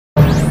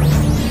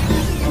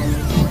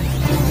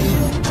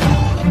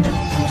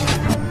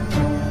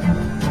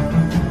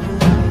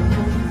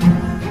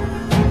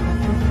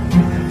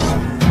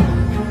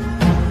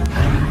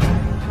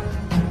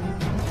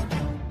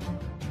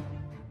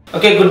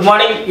Okay, good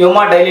morning.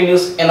 Vyoma Daily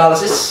News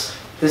Analysis.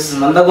 This is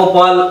Nanda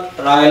Gopal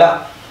Rayala.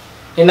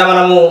 నిన్న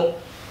మనము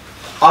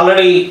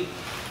already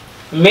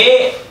మే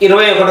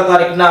 21వ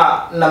తారీఖున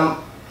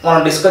మనం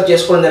డిస్కస్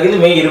చేసుకోవడం జరిగింది.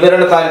 మే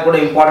 22వ తారీఖు కూడా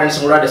ఇంపార్టెన్స్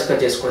కూడా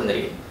డిస్కస్ చేసుకోవడం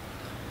జరిగింది.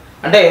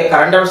 అంటే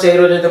కరెంట్ అఫైర్స్ ఏ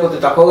రోజు అయితే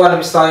కొద్దిగా తక్కువగా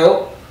అనిపిస్తాయో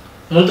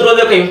ముందు రోజు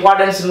యొక్క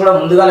ఇంపార్టెన్స్ కూడా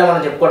ముందుగానే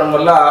మనం చెప్పుకోవడం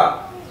వల్ల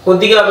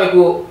కొద్దిగా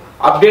మీకు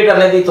అప్డేట్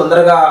అనేది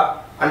తొందరగా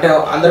అంటే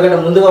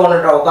అందరికంటే ముందుగా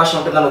ఉండే అవకాశం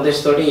ఉంటుందన్న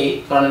ఉద్దేశంతో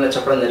మనం నిన్న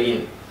చెప్పడం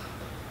జరిగింది.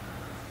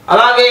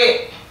 అలాగే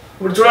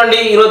ఇప్పుడు చూడండి,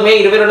 ఈరోజు మే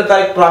 22వ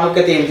తారీఖు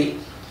ప్రాముఖ్యత ఏంటి?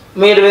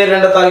 మే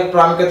 22వ తారీఖు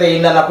ప్రాముఖ్యత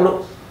ఏంటి అన్నప్పుడు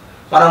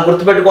మనం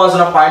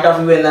గుర్తుపెట్టుకోవాల్సిన పాయింట్ ఆఫ్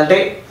వ్యూ ఏంటంటే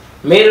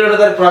మే 22వ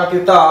తారీఖు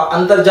ప్రాముఖ్యత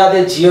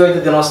అంతర్జాతీయ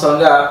జీవవైవిధ్య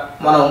దినోత్సవంగా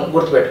మనం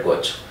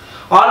గుర్తుపెట్టుకోవచ్చు.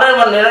 ఆల్రెడీ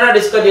మనం నిన్న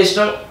డిస్కస్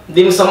చేసినాం.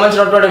 దీనికి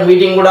సంబంధించినటువంటి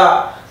మీటింగ్ కూడా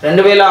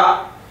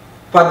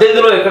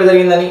 2018లో ఎక్కడ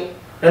జరిగిందని,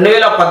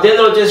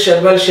 2018లో వచ్చేసి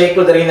షర్మల్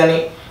షేక్లో జరిగిందని,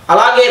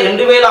 అలాగే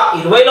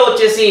 2020లో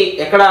వచ్చేసి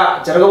ఎక్కడ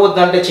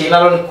జరగబోతుందంటే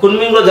చైనాలోని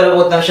కున్మింగ్లో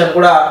జరగబోతున్న విషయాన్ని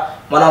కూడా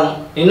మనం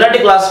నిన్నటి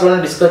క్లాస్లోనే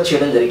డిస్కస్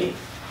చేయడం జరిగింది.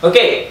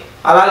 ఓకే,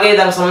 అలాగే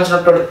దానికి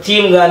సంబంధించినటువంటి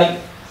థీమ్ కానీ,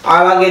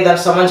 అలాగే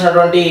దానికి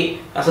సంబంధించినటువంటి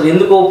అసలు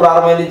ఎందుకు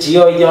ప్రారంభమైంది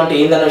జీవవైద్యం అంటే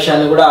ఏందనే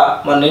విషయాన్ని కూడా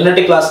మనం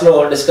నిన్నటి క్లాస్లో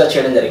డిస్కస్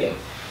చేయడం జరిగింది.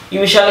 ఈ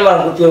విషయాన్ని మనం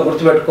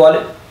గుర్తుపెట్టుకోవాలి.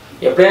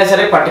 ఎప్పుడైనా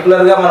సరే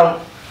పర్టికులర్గా మనం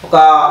ఒక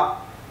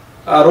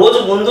రోజు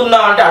ముందున్నా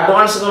అంటే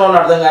అడ్వాన్స్గా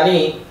ఉన్న అర్థం కానీ,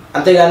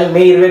 అంతేగాని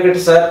మే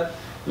 21 సార్,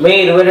 మే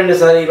 22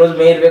 సార్, ఈరోజు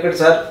మే 21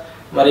 సార్,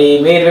 మరి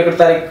మే 21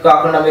 తారీఖు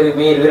కాకుండా మీరు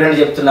మే 22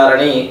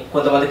 చెప్తున్నారని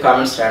కొంతమంది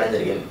కామెంట్స్ రాయడం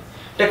జరిగింది.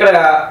 అంటే ఇక్కడ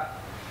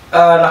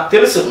నాకు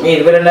తెలుసు మే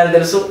 22 అని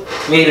తెలుసు,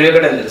 మే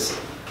 21 అని తెలుసు.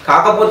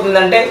 కాకపోతే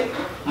ఏంటంటే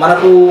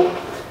మనకు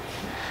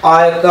ఆ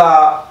యొక్క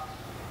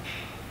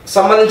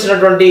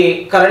సంబంధించినటువంటి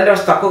కరెంట్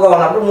అఫైర్స్ తక్కువగా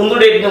ఉన్నప్పుడు ముందు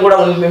డేట్ని కూడా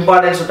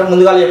ఇంపార్టెన్స్ ఉంటే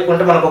ముందుగా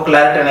చెప్పుకుంటే మనకు ఒక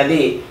క్లారిటీ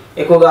అనేది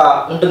ఎక్కువగా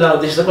ఉంటుందన్న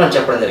ఉద్దేశంతో మనం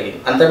చెప్పడం జరిగింది.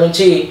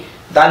 అంతకుమించి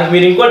దానికి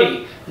మీరు ఇంకోటి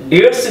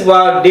డేట్స్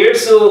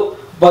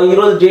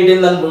ఈరోజు డేట్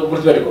ఏందని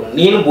గుర్తుపెట్టుకోండి.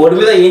 నేను బోర్డు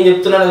మీద ఏం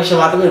చెప్తున్నాను విషయం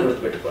మాత్రం మీరు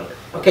గుర్తుపెట్టుకోండి.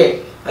 ఓకే,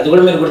 అది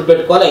కూడా మీరు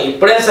గుర్తుపెట్టుకోవాలి.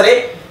 ఎప్పుడైనా సరే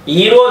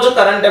ఈ రోజు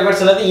కరెంట్ అఫైర్స్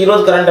అనేది ఈ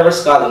రోజు కరెంట్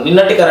అఫైర్స్ కాదు,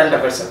 నిన్నటి కరెంట్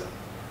అఫైర్స్.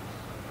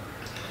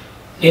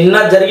 నిన్న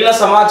జరిగిన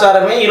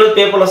సమాచారమే ఈరోజు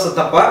పేపర్లు వస్తుంది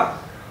తప్ప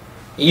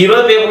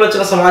ఈరోజు పేపర్లో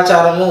వచ్చిన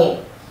సమాచారము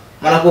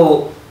మనకు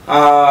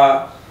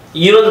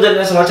ఈరోజు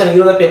జరిగిన సమాచారం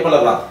ఈరోజు పేపర్లో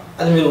రాదు.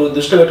 అది మీరు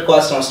దృష్టిలో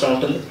పెట్టుకోవాల్సిన అవసరం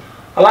ఉంటుంది.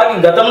 అలాగే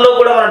గతంలో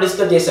కూడా మనం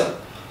డిస్కస్ చేసాం.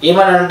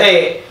 ఏమని అంటే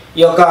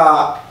ఈ యొక్క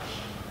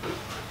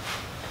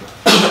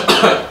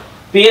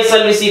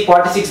PSLV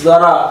 46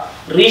 ద్వారా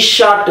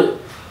రీషాట్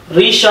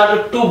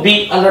 2B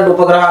అన్నట్టు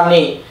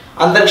ఉపగ్రహాన్ని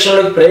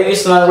అంతరిక్షంలోకి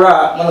ప్రయోగిస్తున్నాను కూడా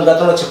మనం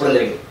గతంలో చెప్పడం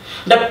జరిగింది.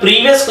 అంటే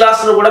ప్రీవియస్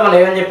క్లాస్లో కూడా మనం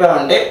ఏమని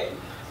చెప్పామంటే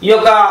ఈ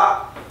యొక్క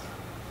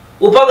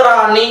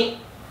ఉపగ్రహాన్ని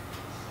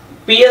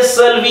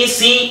PSLV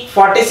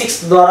 46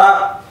 ద్వారా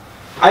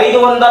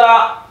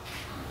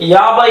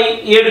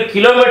 557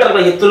 కిలోమీటర్ల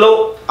ఎత్తులో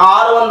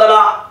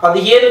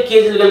 615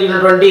 కేజీలు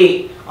కలిగినటువంటి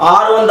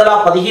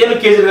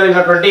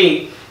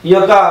ఈ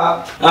యొక్క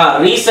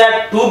రీసాట్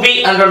 2B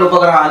అనే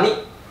ఉపగ్రహాన్ని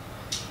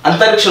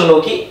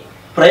అంతరిక్షంలోకి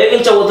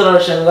ప్రయోగించబోతున్న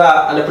విషయంగా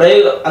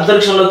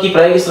అంతరిక్షంలోకి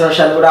ప్రయోగిస్తున్న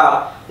విషయాన్ని కూడా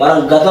మనం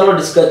గతంలో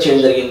డిస్కస్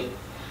చేయడం జరిగింది.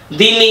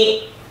 దీన్ని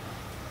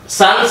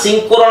సన్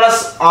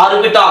సింక్రోనస్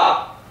ఆర్బిటార్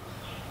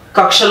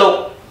కక్షలో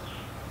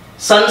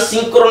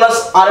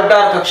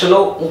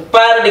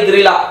 36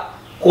 డిగ్రీల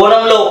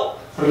కోణంలో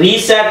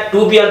రీసాట్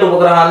 2B అనే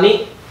ఉపగ్రహాన్ని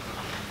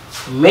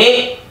మే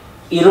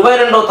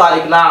 22వ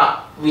తారీఖున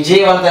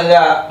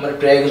విజయవంతంగా మరి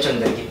ప్రయోగించడం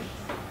జరిగింది.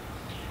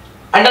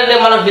 అంటే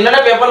మనకు నిన్న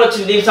పేపర్లు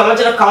వచ్చింది. దీనికి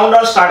సంబంధించిన కౌంట్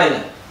డౌన్ స్టార్ట్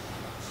అయింది.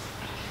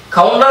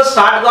 కౌంట్ డౌన్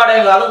స్టార్ట్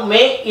కావడం కాదు,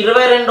 మే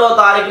 22వ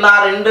తారీఖున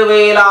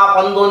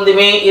 2019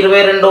 మే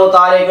 22వ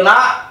తారీఖున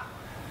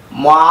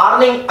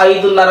మార్నింగ్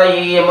 5:30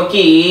 AM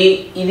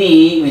ఇది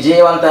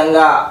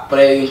విజయవంతంగా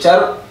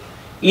ప్రయోగించారు.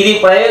 ఇది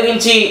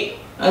ప్రయోగించి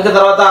ఇంకా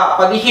తర్వాత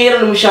 15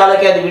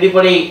 నిమిషాలకి అది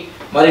విడిపడి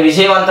మరి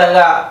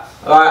విజయవంతంగా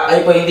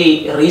అయిపోయింది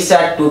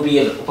రీసాట్ 2B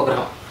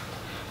ఉపగ్రహం.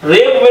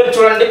 రేపు మీరు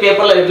చూడండి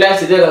పేపర్లో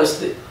హెడ్లైన్స్ ఇదే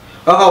కలుస్తుంది.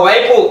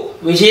 ఒకవైపు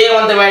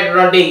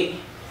విజయవంతమైనటువంటి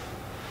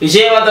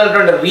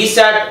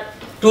రీసాట్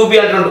 2B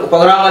అనేటువంటి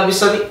ఉపగ్రహం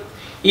కనిపిస్తుంది.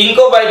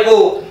 ఇంకో వైపు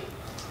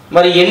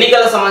మరి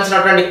ఎన్నికలకు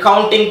సంబంధించినటువంటి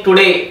కౌంటింగ్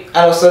టుడే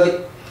అని వస్తుంది.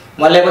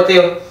 మరి లేకపోతే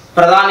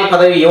ప్రధాని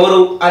పదవి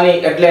ఎవరు అని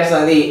హెడ్లైన్స్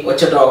అనేది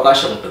వచ్చే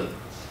అవకాశం ఉంటుంది.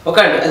 ఓకే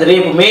అండి, అది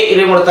రేపు మే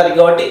 23వ తారీఖు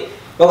కాబట్టి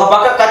ఒక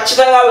పక్క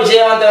ఖచ్చితంగా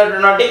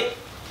విజయవంతమైనటువంటి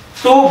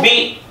 2B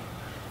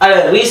అదే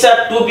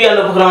రీసాట్ 2B అనే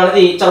ఉపగ్రహం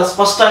అనేది చాలా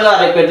స్పష్టంగా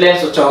రేపు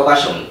హెడ్లైన్స్ వచ్చే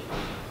అవకాశం ఉంది.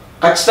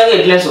 ఖచ్చితంగా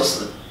హెడ్లైన్స్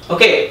వస్తుంది.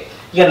 ఓకే,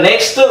 ఇక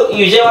నెక్స్ట్ ఈ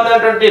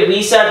విజయవంతమైనటువంటి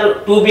రీసాట్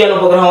 2B అనే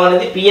ఉపగ్రహం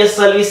అనేది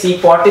PSLV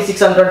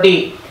 46 అనేటువంటి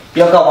ఈ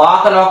యొక్క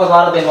వాహక నౌక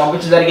ద్వారా దీన్ని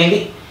పంపించడం జరిగింది.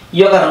 ఈ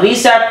యొక్క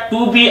రీసాట్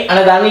 2B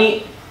అనే దాన్ని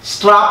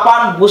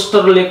స్ట్రాపాన్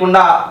బూస్టర్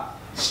లేకుండా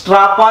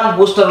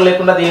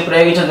దీన్ని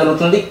ప్రయోగించడం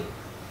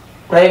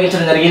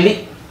జరిగింది.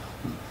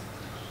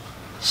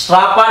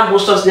 స్ట్రాపాన్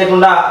బూస్టర్స్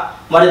లేకుండా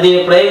మరి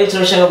దీన్ని ప్రయోగించిన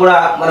విషయంగా కూడా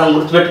మనం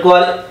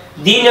గుర్తుపెట్టుకోవాలి.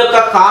 దీని యొక్క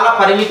కాల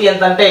పరిమితి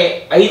ఎంతంటే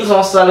 5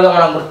 సంవత్సరాలుగా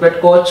మనం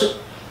గుర్తుపెట్టుకోవచ్చు.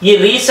 ఈ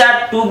రీసాట్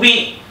 2B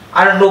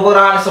అనే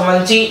ఉపగ్రహానికి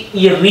సంబంధించి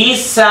ఈ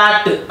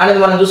రీసాట్ అనేది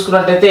మనం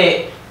చూసుకున్నట్లయితే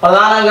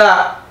ప్రధానంగా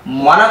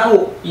మనకు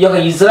ఈ యొక్క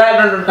ఇజ్రాయెల్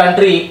అనేటువంటి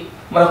కంట్రీ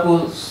మనకు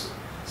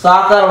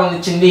సహకారం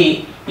అందించింది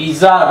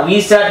ఇజ్రా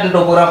రీసాట్ అంటే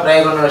ఉపగ్రహ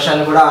ప్రయోగం అనే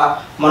విషయాన్ని కూడా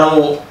మనము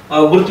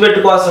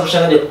గుర్తుపెట్టుకోవాల్సిన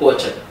విషయంగా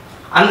చెప్పుకోవచ్చు.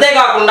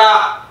 అంతేకాకుండా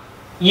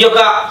ఈ యొక్క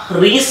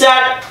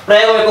రీసాట్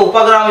ప్రయోగం యొక్క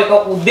ఉపగ్రహం యొక్క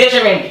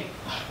ఉద్దేశం ఏంటి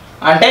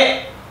అంటే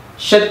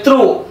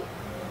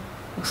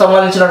శత్రువుకు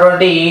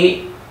సంబంధించినటువంటి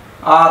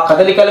ఆ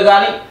కదలికలు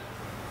కానీ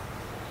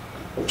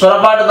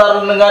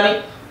చొరబాటుదారులను కానీ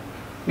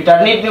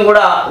వీటన్నిటిని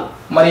కూడా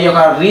మరి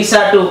యొక్క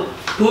రీసాట్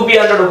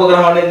 2B100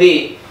 ఉపగ్రహం అనేది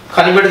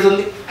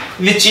కనిపెడుతుంది.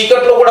 ఇది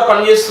చీకట్లో కూడా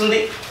పనిచేస్తుంది.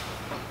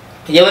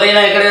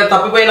 ఎవరైనా ఎక్కడైనా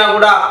తప్పిపోయినా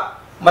కూడా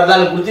మరి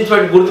దాన్ని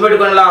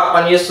గుర్తుపెట్టుకునేలా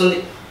పనిచేస్తుంది.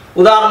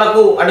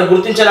 ఉదాహరణకు అంటే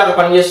గుర్తించేలాగా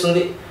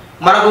పనిచేస్తుంది.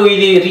 మనకు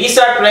ఇది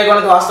రీసాట్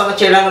ప్రయోగానికి వాస్తవంగా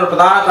చేయడానికి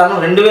ప్రధాన కారణం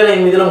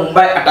 2008లో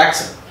ముంబై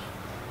అటాక్స్.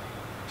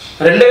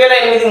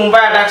 2008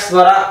 ముంబై అటాక్స్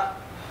ద్వారా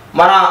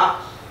మన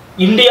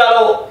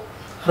ఇండియాలో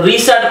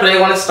రీసాట్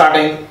ప్రయోగం అనేది స్టార్ట్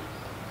అయింది.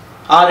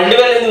 ఆ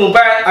 2008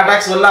 ముంబై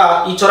అటాక్స్ వల్ల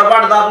ఈ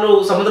చొరబాటుదారులు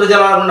సముద్ర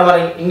జలాల గుండా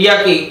మరి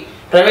ఇండియాకి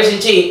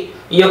ప్రవేశించి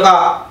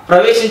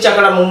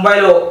అక్కడ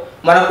ముంబైలో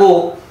మనకు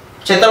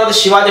ఛత్రపతి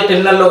శివాజీ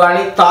టెర్మినల్లో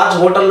కానీ, తాజ్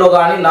హోటల్లో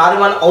కానీ,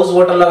 నారిమన్ హౌస్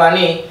హోటల్లో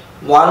కానీ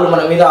వాళ్ళు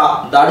మన మీద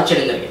దాడి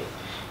చేయడం జరిగింది.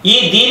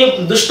 దీన్ని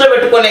దృష్టిలో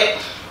పెట్టుకునే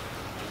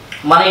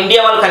మన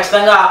ఇండియా వాళ్ళు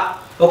ఖచ్చితంగా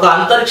ఒక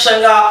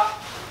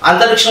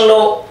అంతరిక్షంలో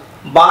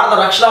భారత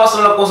రక్షణ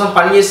అవసరాల కోసం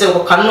పనిచేసే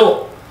ఒక కన్ను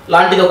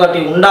లాంటిది ఒకటి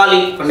ఉండాలి,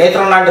 ఒక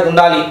నేత్రం లాంటిది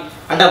ఉండాలి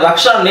అంటే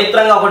రక్షణ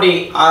నేత్రంగా ఒకటి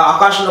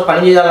ఆకాశంలో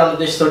పనిచేయాలనే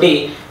ఉద్దేశంతో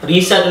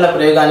రీసాట్ అనే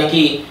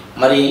ప్రయోగానికి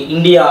మరి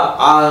ఇండియా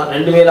ఆ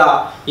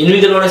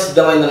 2008లోనే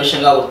సిద్ధమైన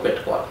విషయంగా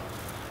గుర్తుపెట్టుకోవాలి.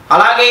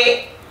 అలాగే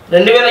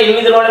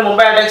 2008లోనే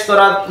ముంబై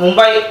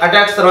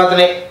అటాక్స్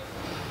తర్వాతనే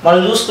మనం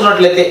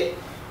చూసుకున్నట్లయితే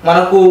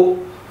మనకు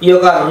ఈ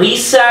యొక్క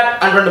రీసాట్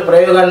అనే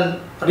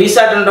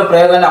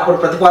ప్రయోగాన్ని అప్పుడు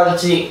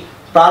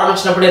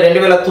ప్రారంభించినప్పుడే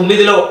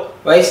 2009లో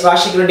వైఎస్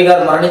రాజశేఖర రెడ్డి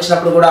గారు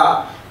మరణించినప్పుడు కూడా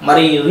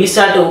మరి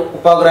రీసాట్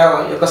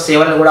ఉపగ్రహం యొక్క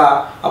సేవలను కూడా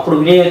అప్పుడు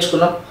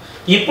వినియోగించుకున్నాం.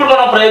 ఇప్పుడు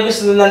మనం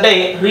ప్రయోగిస్తుంది ఏంటంటే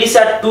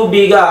రీసాట్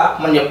 2Bగా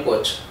మనం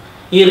చెప్పుకోవచ్చు.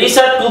 ఈ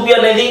రీసాట్ 2B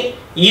అనేది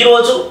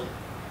ఈరోజు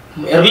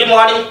ఎర్లీ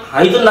మార్నింగ్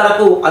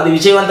 5:30కు అది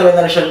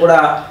విజయవంతమైన విషయం కూడా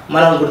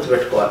మనం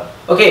గుర్తుపెట్టుకోవాలి.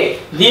 ఓకే,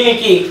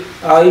 దీనికి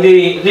ఇది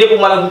రేపు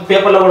మన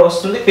పేపర్లో కూడా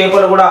వస్తుంది.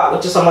 పేపర్లో కూడా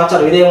వచ్చే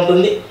సమాచారం ఇదే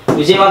ఉంటుంది.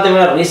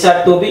 విజయవంతమైన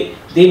రీసాట్ 2B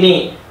దీన్ని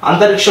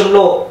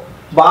అంతరిక్షంలో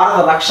భారత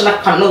రక్షణ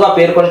కన్నుగా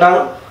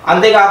పేర్కొంటారు.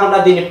 అంతేకాకుండా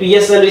దీన్ని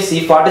PSLV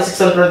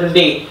C-46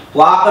 అనేటువంటి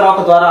వాహక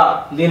ద్వారా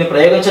దీన్ని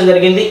ప్రయోగించడం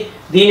జరిగింది.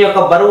 దీని యొక్క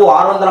బరువు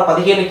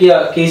 615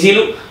 kgs.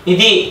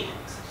 ఇది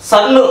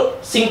సన్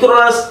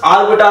సింక్రోనస్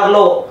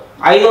ఆర్బిటార్లో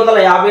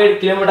 557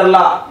 కిలోమీటర్ల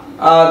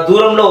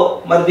దూరంలో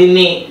మరి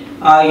దీన్ని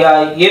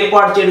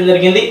ఏర్పాటు చేయడం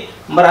జరిగింది.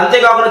 మరి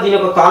అంతేకాకుండా దీని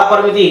యొక్క కాల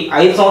పరిమితి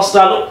 5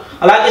 సంవత్సరాలు.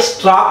 అలాగే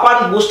స్ట్రాప్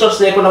ఆన్ బూస్టర్స్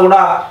లేకుండా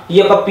కూడా ఈ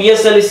యొక్క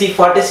PSLV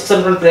C-46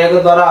 అనేటువంటి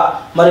ప్రయోగం ద్వారా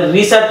మరి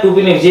రీసాట్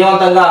 2Bని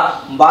విజయవంతంగా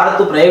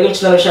భారత్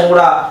ప్రయోగించిన విషయం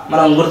కూడా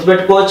మనం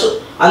గుర్తుపెట్టుకోవచ్చు.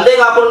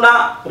 అంతేకాకుండా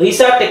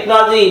రీసాట్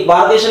టెక్నాలజీ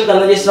భారతదేశానికి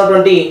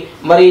అందజేసినటువంటి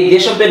మరి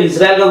దేశం పేరు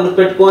ఇజ్రాయెల్గా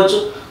గుర్తుపెట్టుకోవచ్చు.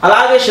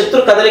 అలాగే శత్రు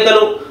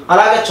కదలికలు,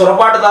 అలాగే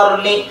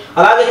చొరబాటుదారుల్ని,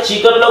 అలాగే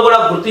చీకట్లో కూడా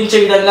గుర్తించే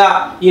విధంగా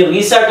ఈ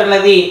రీసాట్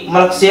అనేది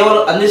మనకు సేవలు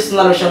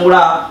అందిస్తున్న విషయం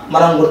కూడా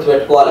మనం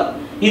గుర్తుపెట్టుకోవాలి.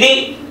 ఇది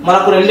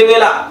మనకు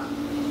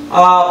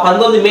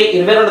 2019 మే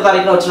 22వ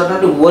తారీఖున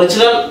వచ్చినటువంటి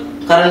ఒరిజినల్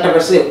కరెంట్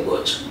అఫైర్స్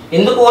చెప్పుకోవచ్చు.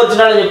 ఎందుకు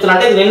ఒరిజినల్ అని చెప్తున్నా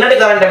అంటే ఇది నిన్నటి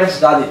కరెంట్ అఫైర్స్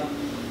కాదు,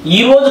 ఈ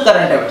రోజు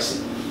కరెంట్ అఫైర్స్.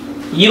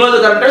 ఈ రోజు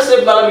కరెంట్ అఫైర్స్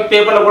రేపు మళ్ళీ మీ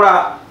పేపర్లో కూడా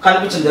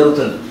కనిపించడం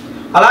జరుగుతుంది.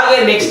 అలాగే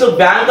నెక్స్ట్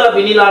బ్యాంకుల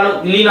విలీనాలు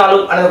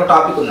అనేది ఒక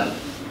టాపిక్ ఉందండి.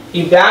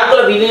 ఈ బ్యాంకుల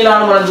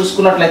విలీనాలు మనం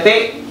చూసుకున్నట్లయితే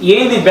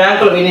ఏంది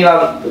బ్యాంకుల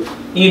విలీనాలు?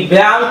 ఈ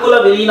బ్యాంకుల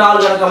విలీనాలు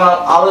కనుక మనం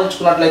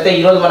ఆలోచించుకున్నట్లయితే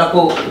ఈరోజు మనకు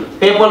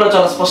పేపర్లో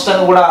చాలా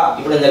స్పష్టంగా కూడా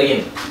ఇవ్వడం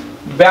జరిగింది.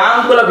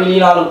 బ్యాంకుల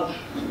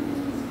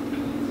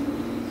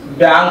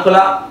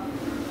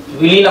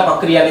విలీన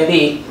ప్రక్రియ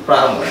అనేది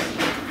ప్రారంభమైంది.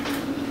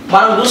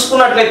 మనం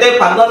చూసుకున్నట్లయితే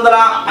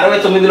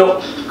 1969లో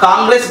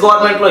కాంగ్రెస్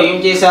గవర్నమెంట్లో ఏం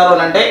చేశారు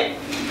అని అంటే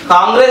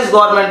కాంగ్రెస్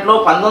గవర్నమెంట్లో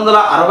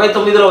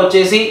 1969లో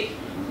వచ్చేసి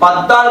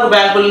 14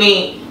 బ్యాంకుల్ని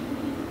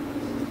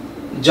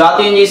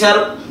జాతీయం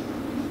చేశారు.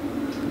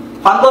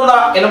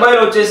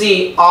 1980లో వచ్చేసి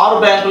 6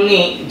 బ్యాంకుల్ని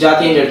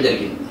జాతీయం చేయడం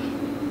జరిగింది.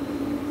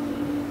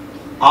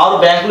 6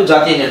 బ్యాంకులు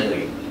జాతీయం చేయడం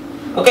జరిగింది.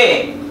 ఓకే,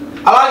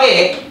 అలాగే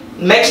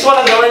నెక్స్ట్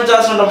మనం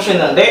గమనించాల్సిన అంశం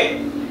ఏంటంటే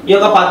ఈ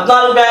యొక్క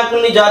 14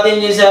 బ్యాంకుల్ని జాతీయం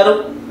చేశారు.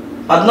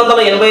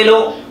 1980లో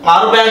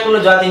 6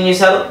 బ్యాంకులను జాతీయం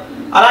చేశారు.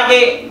 అలాగే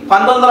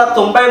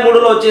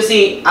 1993లో వచ్చేసి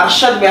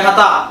అర్షద్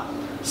మెహతా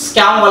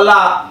స్కామ్ వల్ల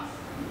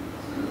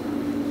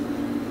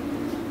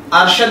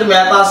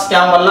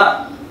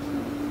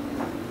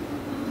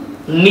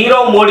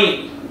నీరవ్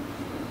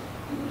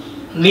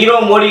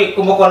మోడీ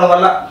కుంభకోణం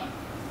వల్ల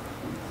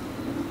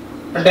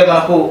అంటే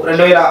మనకు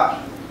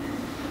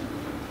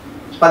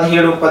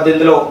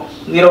 2017-18లో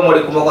నీరవ్ మోడీ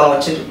కుంభకోణం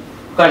వచ్చింది.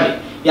 కానీ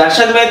ఈ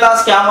అర్షద్ మెహతా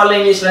స్కామ్ వల్ల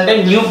ఏం చేసిందంటే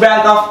న్యూ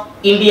బ్యాంక్ ఆఫ్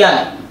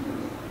ఇండియాని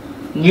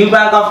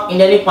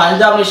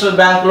పంజాబ్ నేషనల్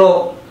బ్యాంక్లో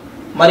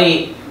మరి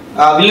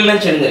విలీనం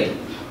చేయడం జరిగింది.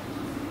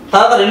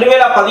 తర్వాత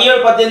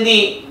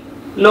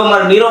 2017-18లో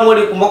మరి నీరవ్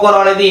మోడీ కుంభకోణం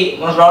అనేది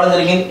మనకు రావడం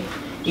జరిగింది.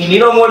 ఈ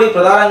నీరవ్ మోడీ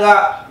ప్రధానంగా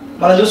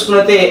మనం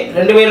చూసుకున్నట్లయితే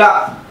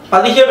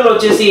 2017లో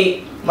వచ్చేసి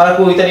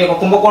మనకు ఇతని యొక్క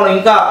కుంభకోణం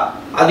ఇంకా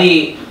అది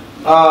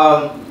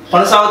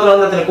కొనసాగుతూనే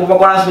ఉంది, అతని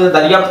కుంభకోణం మీద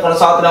దర్యాప్తు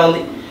కొనసాగుతూనే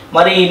ఉంది.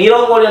 మరి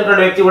నీరవ్ మోడీ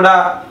అనేటువంటి వ్యక్తి కూడా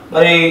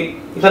మరి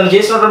ఇతను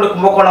చేసినటువంటి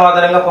కుంభకోణం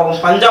ఆధారంగా పాపం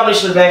పంజాబ్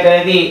నేషనల్ బ్యాంక్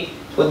అనేది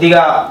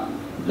కొద్దిగా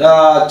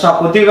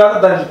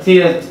దానికి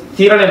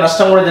తీరని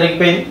నష్టం కూడా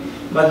జరిగిపోయింది.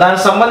 మరి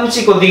దానికి సంబంధించి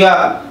కొద్దిగా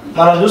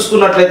మనం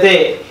చూసుకున్నట్లయితే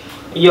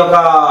ఈ యొక్క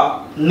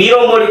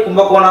నీరవ్ మోడీ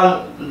కుంభకోణం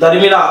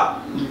దరిమిల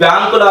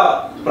బ్యాంకుల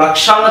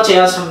ప్రక్షాళన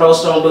చేయాల్సిన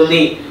అవసరం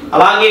ఉంటుంది.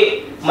 అలాగే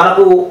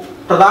మనకు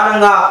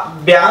ప్రధానంగా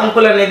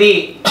బ్యాంకులు అనేది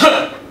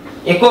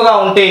ఎక్కువగా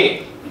ఉంటే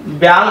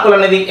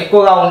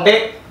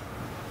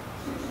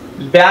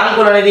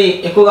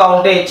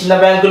చిన్న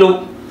బ్యాంకులు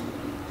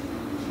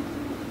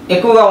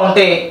ఎక్కువగా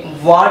ఉంటే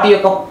వాటి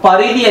యొక్క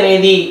పరిధి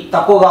అనేది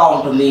తక్కువగా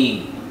ఉంటుంది.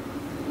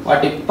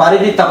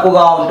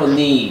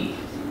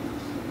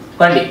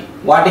 కండి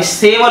వాటి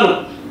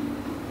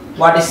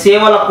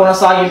సేవల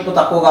కొనసాగింపు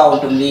తక్కువగా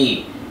ఉంటుంది.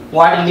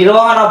 వాటి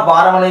నిర్వహణ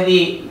భారం అనేది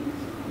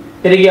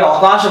పెరిగే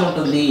అవకాశం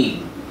ఉంటుంది.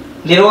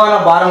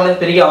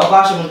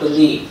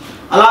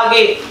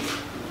 అలాగే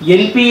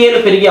ఎన్పిఏలు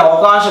పెరిగే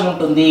అవకాశం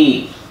ఉంటుంది.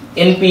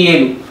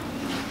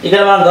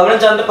 ఇక్కడ మనం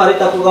గమనించాలంటే పరిధి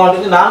తక్కువగా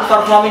ఉంటుంది. నాన్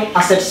పర్ఫార్మింగ్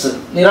అసెట్స్,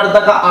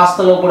 నిరర్ధక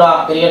ఆస్తులు కూడా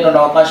పెరిగేటువంటి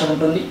అవకాశం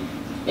ఉంటుంది.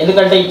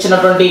 ఎందుకంటే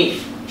ఇచ్చినటువంటి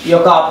ఈ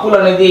యొక్క అప్పులు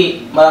అనేది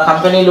మన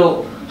కంపెనీలు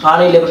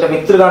కానీ లేకుంటే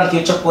వ్యక్తులు కానీ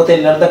తీర్చకపోతే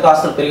నిరర్ధక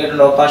ఆస్తులు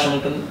పెరిగేటువంటి అవకాశం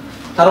ఉంటుంది.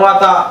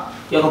 తర్వాత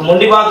ఈ యొక్క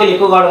మొండి బాకీలు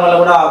ఎక్కువ కావడం వల్ల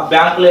కూడా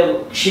బ్యాంకుల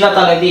క్షీణత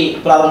అనేది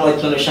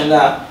ప్రారంభమవుతున్న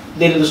విషయంగా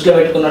దీన్ని దృష్టిలో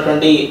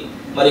పెట్టుకున్నటువంటి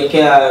మరి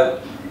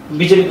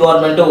బీజేపీ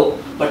గవర్నమెంట్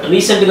బట్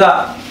రీసెంట్గా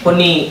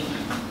కొన్ని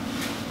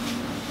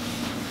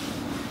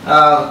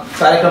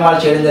కార్యక్రమాలు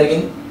చేయడం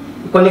జరిగింది.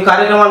 కొన్ని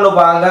కార్యక్రమాల్లో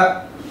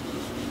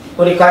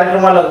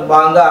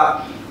భాగంగా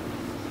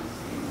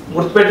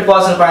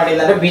గుర్తుపెట్టుకోవాల్సిన పాయింట్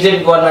ఏంటంటే బీజేపీ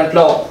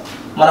గవర్నమెంట్లో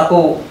మనకు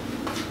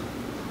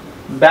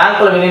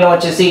బ్యాంకుల విలీనం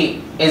వచ్చేసి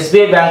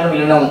ఎస్బీఐ బ్యాంకుల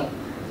విలీనం.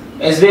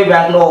 ఎస్బీఐ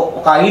బ్యాంకులో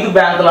ఒక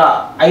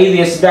 5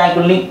 ఎస్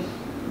బ్యాంకుల్ని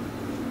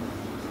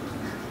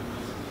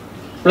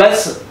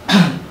ప్లస్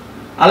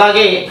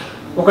అలాగే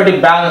ఒకటి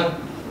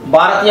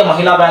భారతీయ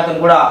మహిళా బ్యాంకుని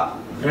కూడా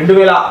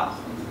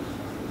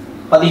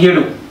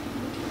 2017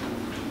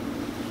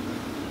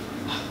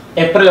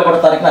 ఏప్రిల్ 1వ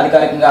తారీఖున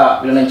అధికారికంగా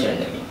విలీనం చేయడం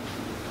జరిగింది.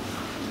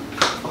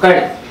 ఓకే,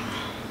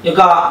 ఇక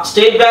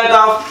స్టేట్ బ్యాంక్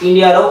ఆఫ్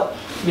ఇండియాలో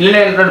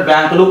విలీనమైనటువంటి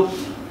బ్యాంకులు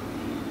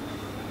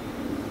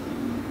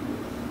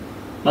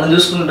మనం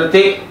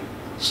చూసుకున్నట్లయితే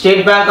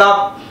state bank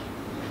of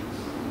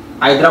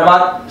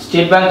Hyderabad,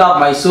 state bank of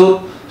Mysore,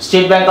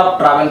 state bank of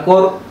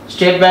Travancore,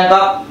 state bank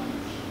of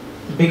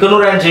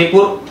Bikaner and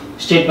Jaipur,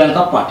 state bank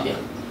of Patia.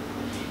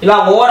 ఇలా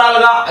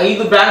ఓవరాల్గా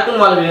 5 బ్యాంకులు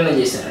వాళ్ళు విలీనం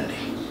చేశారండి.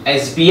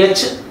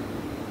 ఎస్బిహెచ్,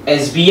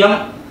 ఎస్బిఎం,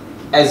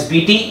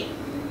 ఎస్బిటి,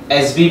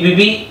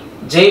 ఎస్బిబిబి,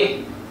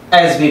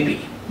 జేఎస్బిపి,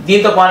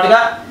 దీంతో పాటుగా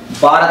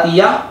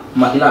భారతీయ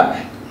మహిళా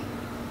బ్యాంక్,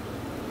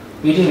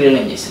 వీటిని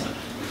విలీనం చేశారు.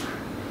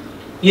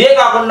 ఇదే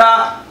కాకుండా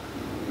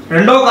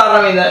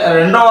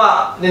రెండవ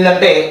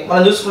ఏంటంటే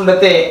మనం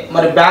చూసుకున్నట్లయితే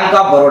మరి బ్యాంక్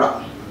ఆఫ్ బరోడా.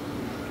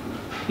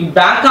 ఈ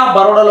బ్యాంక్ ఆఫ్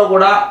బరోడాలో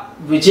కూడా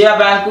విజయ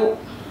బ్యాంకు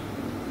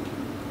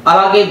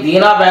అలాగే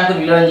దీనా బ్యాంకు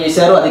విలీనం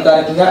చేశారు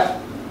అధికారికంగా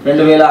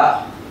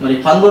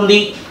 2019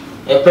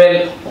 ఏప్రిల్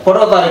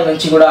 1వ తారీఖు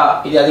నుంచి కూడా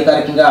ఇది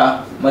అధికారికంగా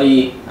మరి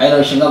అయిన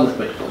విషయంగా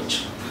గుర్తుపెట్టుకోవచ్చు.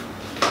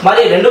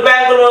 మరి 2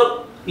 బ్యాంకులు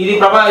ఇది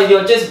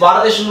వచ్చేసి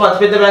భారతదేశంలో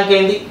అతిపెద్ద బ్యాంక్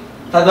అయింది.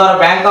 తద్వారా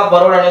బ్యాంక్ ఆఫ్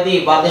బరోడా అనేది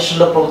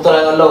భారతదేశంలో ప్రభుత్వ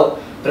రంగంలో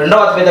 2వ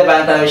అతిపెద్ద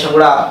బ్యాంక్ అనే విషయం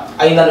కూడా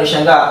అయిందనే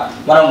విషయంగా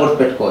మనం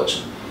గుర్తుపెట్టుకోవచ్చు.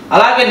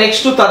 అలాగే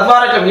నెక్స్ట్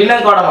తద్వారా ఇట్లా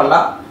విలీనం కావడం వల్ల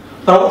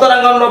ప్రభుత్వ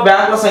రంగంలో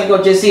బ్యాంకుల సంఖ్య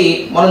వచ్చేసి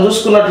మనం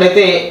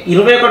చూసుకున్నట్లయితే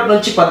 21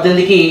 నుంచి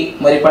 18కి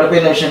మరి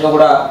పడిపోయిన విషయంగా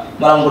కూడా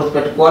మనం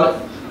గుర్తుపెట్టుకోవాలి.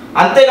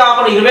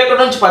 అంతేకాకుండా 21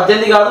 నుంచి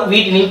 18 కాదు,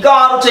 వీటిని ఇంకా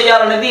 6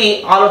 చేయాలనేది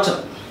ఆలోచన.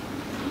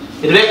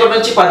 21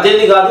 నుంచి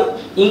 18 కాదు,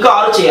 ఇంకా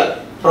 6 చేయాలి.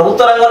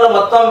 ప్రభుత్వ రంగంలో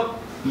మొత్తం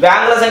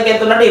బ్యాంకుల సంఖ్య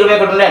ఎంత ఉందంటే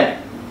 21 ఉన్నాయండి.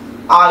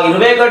 ఆ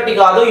 21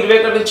 కాదు,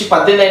 21 నుంచి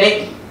 18 అయినాయి.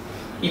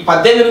 ఈ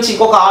 18 నుంచి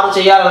ఇంకొక 6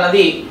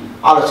 చేయాలన్నది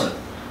ఆలోచన.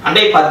 అంటే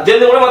ఈ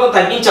 18 కూడా మొత్తం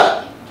తగ్గించాలి.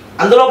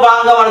 అందులో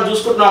భాగంగా మనం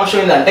చూసుకుంటున్న అంశం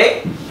ఏంటంటే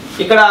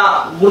ఇక్కడ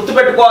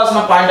గుర్తుపెట్టుకోవాల్సిన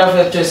పాయింట్ ఆఫ్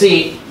వ్యూ వచ్చేసి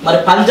మరి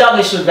పంజాబ్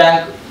నేషనల్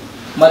బ్యాంక్.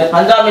 మరి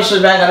పంజాబ్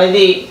నేషనల్ బ్యాంక్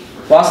అనేది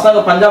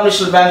వాస్తవంగా పంజాబ్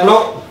నేషనల్ బ్యాంక్లో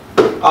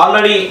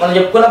ఆల్రెడీ మనం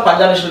చెప్పుకున్నాం.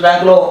 పంజాబ్ నేషనల్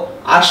బ్యాంక్లో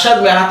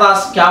అర్షద్ మెహతా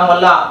స్కామ్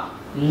వల్ల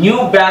న్యూ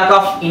బ్యాంక్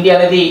ఆఫ్ ఇండియా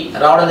అనేది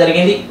రావడం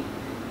జరిగింది.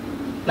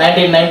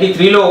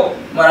 1993లో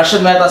మరి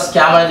అర్షద్ మెహతా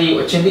స్కామ్ అనేది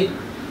వచ్చింది.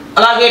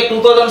 అలాగే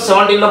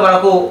 2017లో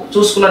మనకు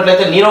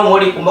చూసుకున్నట్లయితే నీరవ్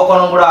మోడీ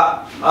కుంభకోణం కూడా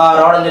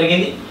రావడం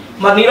జరిగింది.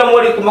 మరి నీరవ్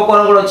మోడీ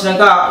కుంభకోణం కూడా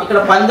వచ్చినాక ఇక్కడ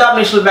పంజాబ్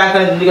నేషనల్ బ్యాంక్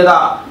అనేది ఉంది కదా,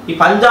 ఈ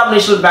పంజాబ్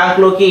నేషనల్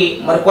బ్యాంక్లోకి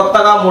మరి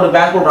కొత్తగా 3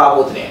 బ్యాంకులు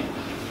రాబోతున్నాయి.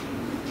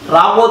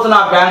 రాబోతున్న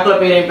బ్యాంకుల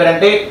పేరు ఏం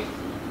పేరంటే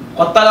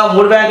కొత్తగా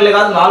 3 బ్యాంకులే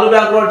కాదు 4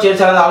 బ్యాంకులు కూడా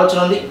చేర్చాలనే ఆలోచన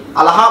ఉంది.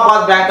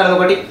 అలహాబాద్ బ్యాంక్ అనేది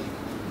ఒకటి,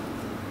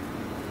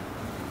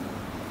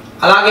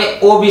 అలాగే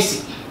OBC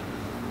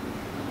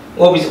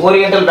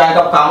oriental bank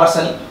of commerce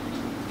అని,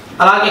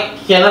 అలాగే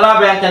కెనరా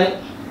బ్యాంక్ అని,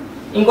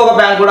 ఇంకొక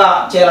బ్యాంక్ కూడా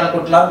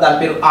చేయాలనుకుంటున్నారు, దాని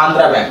పేరు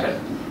ఆంధ్ర బ్యాంక్ అని.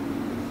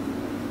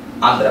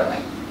 ఆంధ్ర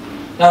బ్యాంక్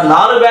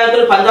 4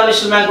 బ్యాంకులు పంజాబ్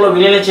నేషనల్ బ్యాంకులో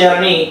విలీనం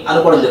చేయాలని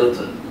అనుకోవడం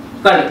జరుగుతుంది.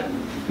 కానీ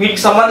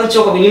వీటికి సంబంధించి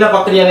ఒక విలీన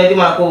ప్రక్రియ అనేది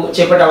మనకు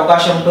చేపట్టే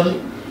అవకాశం ఉంటుంది.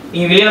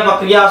 ఈ విలీన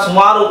ప్రక్రియ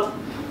సుమారు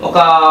ఒక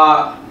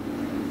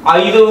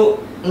 5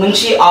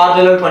 నుంచి 6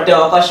 నెలలు పట్టే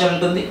అవకాశం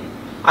ఉంటుంది.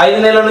 5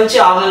 నెలల నుంచి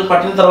 6 నెలలు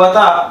పట్టిన తర్వాత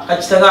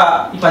ఖచ్చితంగా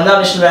ఈ పంజాబ్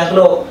నేషనల్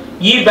బ్యాంకులో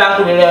ఈ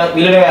బ్యాంకు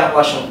విలీనమయ్యే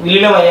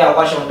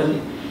అవకాశం ఉంటుంది.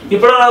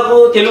 ఇప్పుడు నాకు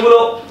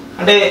తెలుగులో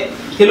అంటే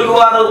తెలుగు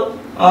వారు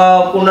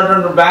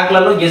ఉన్నటువంటి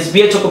బ్యాంకులలో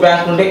ఎస్బిహెచ్ ఒక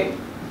బ్యాంక్ ఉండే,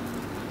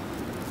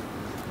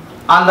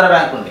 ఆంధ్ర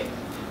బ్యాంక్ ఉండే.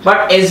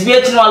 బట్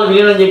ఎస్బిహెచ్ని వాళ్ళు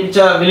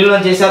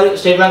విలీనం చేశారు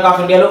స్టేట్ బ్యాంక్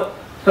ఆఫ్ ఇండియాలో.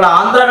 ఇక్కడ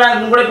ఆంధ్ర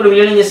బ్యాంకును కూడా ఇప్పుడు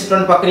విలీనం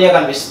చేసేటువంటి ప్రక్రియ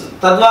కనిపిస్తుంది.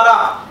 తద్వారా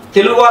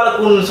తెలుగు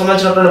వాళ్ళకు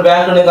సంబంధించినటువంటి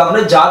బ్యాంకులే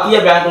కాకుండా జాతీయ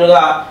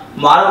బ్యాంకులుగా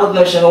మారబోతున్న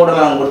విషయంగా కూడా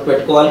మనం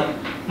గుర్తుపెట్టుకోవాలి.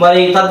 మరి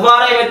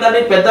తద్వారా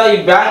ఏమవుతుందంటే పెద్ద ఈ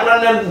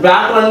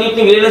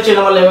బ్యాంకులన్నింటినీ విలీనం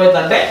చేయడం వల్ల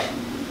ఏమవుతుందంటే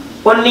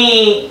కొన్ని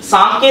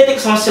సాంకేతిక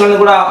సమస్యలను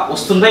కూడా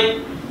వస్తున్నాయి.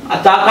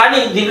 కానీ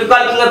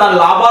దీర్ఘకాలికంగా దాని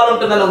లాభాలు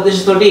ఉంటుందనే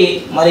ఉద్దేశంతో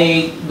మరి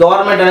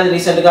గవర్నమెంట్ అనేది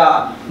రీసెంట్గా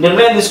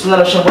నిర్ణయం తీసుకున్న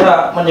విషయం కూడా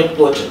మనం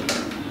చెప్పుకోవచ్చు.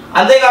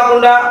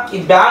 అంతేకాకుండా ఈ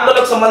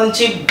బ్యాంకులకు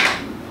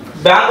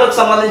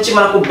సంబంధించి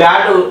మనకు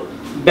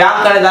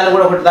బ్యాంక్ అనే దాన్ని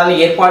కూడా ఒకటి దాన్ని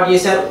ఏర్పాటు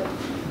చేశారు.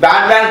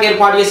 బ్యాంక్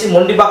ఏర్పాటు చేసి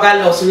మొండి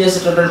బకాయిలను వసూలు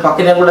చేసేటటువంటి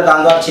ప్రక్రియ కూడా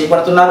దాని ద్వారా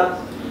చేపడుతున్నారు.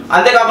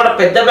 అంతేకాకుండా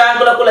పెద్ద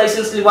బ్యాంకులకు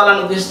లైసెన్సులు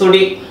ఇవ్వాలనే ఉద్దేశంతో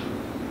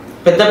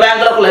పెద్ద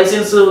బ్యాంకులకు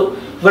లైసెన్స్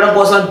ఇవ్వడం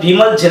కోసం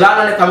భీమల్ జలాన్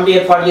అనే కమిటీ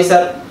ఏర్పాటు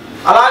చేశారు.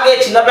 అలాగే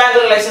చిన్న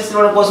బ్యాంకులకు లైసెన్స్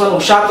ఇవ్వడం కోసం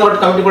ఉషాత్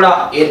కమిటీ కూడా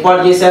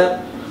ఏర్పాటు చేశారు.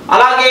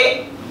 అలాగే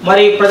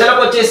మరి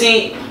ప్రజలకు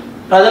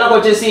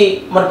వచ్చేసి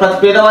మరి ప్రతి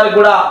పేదవారికి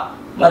కూడా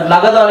మరి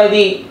నగదు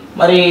అనేది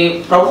మరి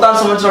ప్రభుత్వానికి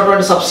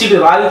సంబంధించినటువంటి సబ్సిడీ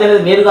రాయితీ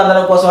అనేది నేరుగా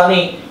అందడం కోసం అని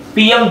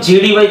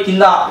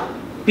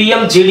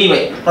పిఎంజేడీవై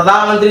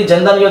ప్రధానమంత్రి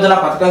జన్ధన్ యోజన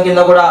పథకం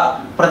కింద కూడా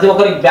ప్రతి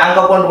ఒక్కరికి బ్యాంక్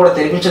అకౌంట్ కూడా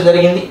తెరిపించడం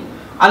జరిగింది.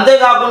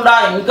 అంతేకాకుండా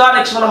ఇంకా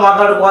నెక్స్ట్ మనం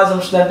మాట్లాడుకోవాల్సిన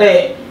విషయం అంటే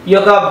ఈ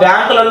యొక్క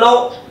బ్యాంకులలో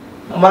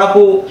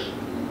మనకు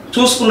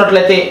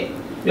చూసుకున్నట్లయితే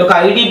ఈ యొక్క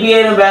ఐడిబిఐ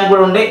అనే బ్యాంక్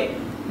కూడా ఉండే,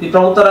 ఇది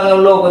ప్రభుత్వ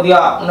రంగంలో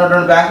కొద్దిగా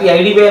ఉన్నటువంటి బ్యాంక్. ఈ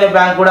ఐడిబిఐ అనే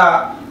బ్యాంక్ కూడా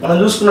మనం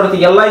చూసుకున్నట్లయితే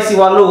ఎల్ఐసి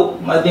వాళ్ళు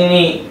మరి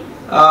దీన్ని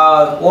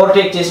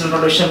ఓవర్టేక్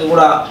చేసినటువంటి విషయం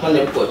కూడా మనం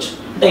చెప్పుకోవచ్చు.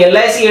 అంటే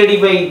ఎల్ఐసి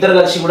ఐడిబిఐ ఇద్దరు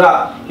కలిసి కూడా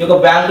ఈ యొక్క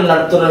బ్యాంకును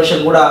నడుపుతున్న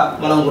విషయం కూడా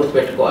మనం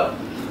గుర్తుపెట్టుకోవాలి.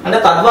 అంటే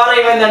తద్వారా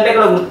ఏమైందంటే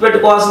ఇక్కడ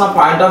గుర్తుపెట్టుకోవాల్సిన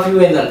పాయింట్ ఆఫ్ వ్యూ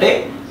ఏంటంటే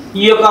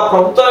ఈ యొక్క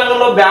ప్రభుత్వ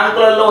రంగంలో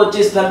బ్యాంకులలో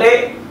వచ్చేసిందంటే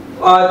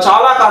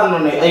చాలా కారణాలు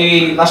ఉన్నాయి. అవి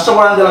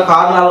నష్టపోవడానికి గల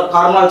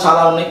కారణాలు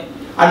చాలా ఉన్నాయి.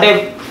 అంటే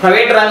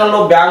ప్రైవేట్ రంగంలో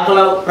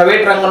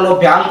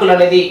బ్యాంకులు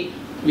అనేది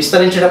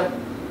విస్తరించడం,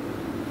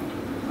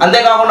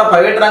 అంతేకాకుండా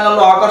ప్రైవేట్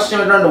రంగంలో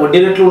ఆకర్షణీయమైనటువంటి వడ్డీ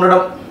రేట్లు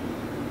ఉండడం,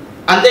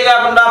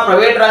 అంతేకాకుండా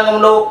ప్రైవేట్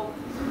రంగంలో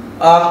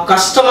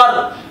కస్టమర్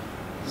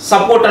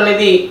సపోర్ట్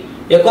అనేది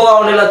ఎక్కువగా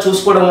ఉండేలా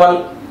చూసుకోవడం వల్ల,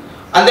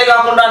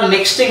 అంతేకాకుండా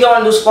నెక్స్ట్ ఇంకా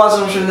మనం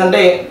చూసుకోవాల్సిన విషయం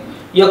ఏంటంటే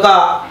ఈ యొక్క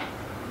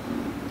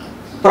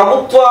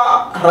ప్రభుత్వ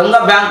రంగ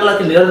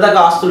బ్యాంకులకి నిరర్ధక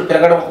ఆస్తులు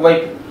పెరగడం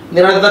ఒకవైపు,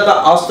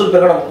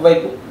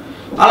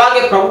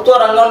 అలాగే ప్రభుత్వ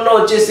రంగంలో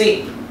వచ్చేసి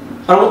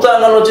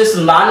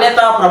నాణ్యత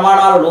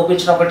ప్రమాణాలు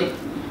లోపించడం ఒకటి,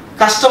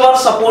 కస్టమర్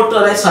సపోర్ట్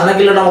అనేది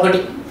సన్నగిల్లడం ఒకటి,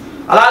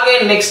 అలాగే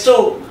నెక్స్ట్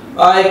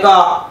యొక్క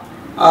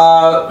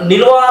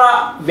నిర్వహణ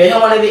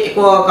వ్యయం అనేది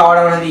ఎక్కువగా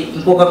కావడం అనేది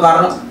ఇంకొక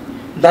కారణం.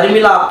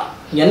 దరిమిల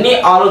ఇవన్నీ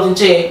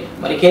ఆలోచించే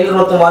మరి కేంద్ర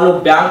ప్రభుత్వం వాళ్ళు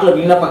బ్యాంకుల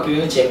విలీన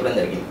ప్రక్రియను చేపట్టడం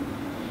జరిగింది.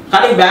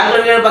 కానీ బ్యాంకుల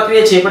విలీన ప్రక్రియ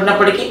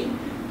చేపట్టినప్పటికీ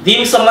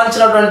దీనికి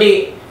సంబంధించినటువంటి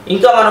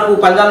ఇంకా మనకు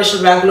పంజాబ్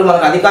నేషనల్ బ్యాంకులు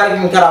మనకు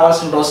అధికారికంగా ఇంకా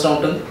రావాల్సిన అవసరం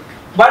ఉంటుంది.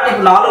 బట్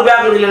ఇప్పుడు 4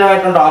 బ్యాంకులు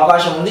విలీనమైనటువంటి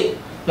అవకాశం ఉంది.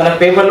 మన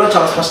పేపర్లో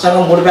చాలా స్పష్టంగా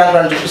 3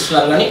 బ్యాంకులను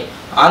చూపిస్తున్నారు, కానీ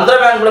ఆంధ్ర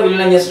బ్యాంక్ కూడా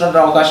విలీనం చేసినటువంటి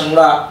అవకాశం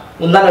కూడా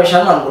ఉందన్న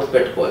విషయాన్ని మనం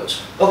గుర్తుపెట్టుకోవచ్చు.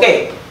 ఓకే,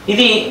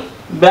 ఇది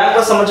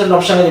బ్యాంకులకు సంబంధించిన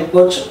అంశంగా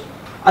చెప్పుకోవచ్చు.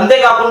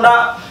 అంతేకాకుండా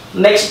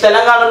నెక్స్ట్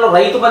తెలంగాణలో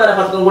రైతు బంధు అనే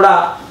పథకం కూడా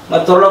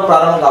మరి త్వరలో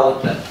ప్రారంభం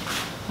కాబోతుంది.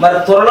 మరి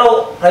త్వరలో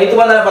రైతు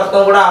బంధు అనే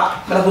పథకం కూడా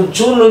మనకు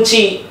జూన్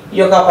నుంచి ఈ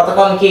యొక్క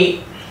పథకానికి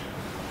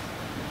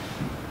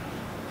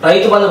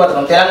రైతు బంధు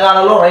పథకం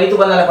తెలంగాణలో రైతు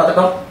బంధు అనే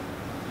పథకం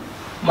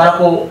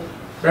మనకు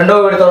రెండవ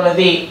విడత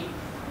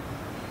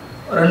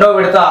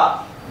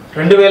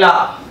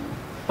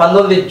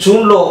 2019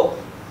 జూన్లో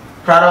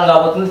ప్రారంభం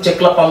కాబోతుంది.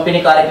 చెక్ల పంపిణీ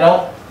కార్యక్రమం.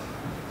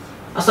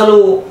 అసలు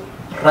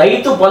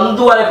రైతు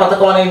బంధు అనే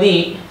పథకం అనేది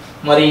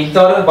మరి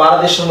ఇంతవరకు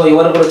భారతదేశంలో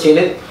ఎవరు కూడా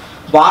చేయలేదు.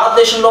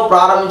 భారతదేశంలో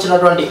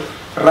ప్రారంభించినటువంటి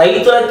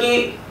రైతులకి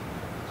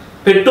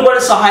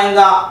పెట్టుబడి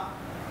సహాయంగా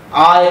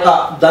ఆ యొక్క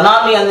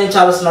ధనాన్ని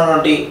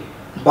అందించాల్సినటువంటి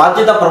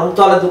బాధ్యత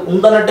ప్రభుత్వాలకు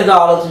ఉందన్నట్టుగా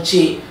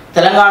ఆలోచించి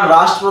తెలంగాణ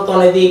రాష్ట్ర ప్రభుత్వం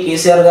అనేది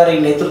కేసీఆర్ గారి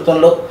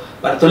నేతృత్వంలో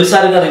మరి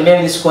తొలిసారిగా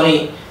నిర్ణయం తీసుకొని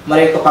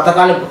మరి యొక్క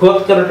పథకాన్ని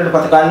బృహత్కరమైన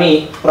పథకాన్ని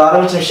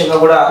ప్రారంభించిన విషయంగా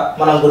కూడా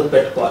మనం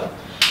గుర్తుపెట్టుకోవాలి.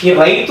 ఈ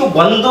రైతు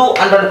బంధు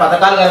అనే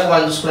పథకాన్ని కనుక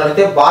మనం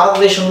చూసుకున్నట్లయితే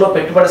భారతదేశంలో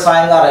పెట్టుబడి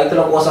సాయంగా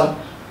రైతుల కోసం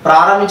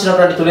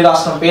ప్రారంభించినటువంటి తొలి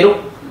రాష్ట్రం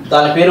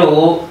దాని పేరు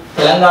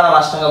తెలంగాణ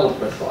రాష్ట్రంగా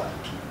గుర్తుపెట్టుకోవాలి.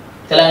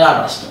 తెలంగాణ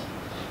రాష్ట్రం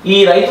ఈ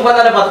రైతు బంధు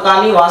అనే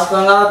పథకాన్ని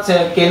వాస్తవంగా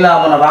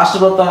మన రాష్ట్ర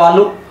ప్రభుత్వం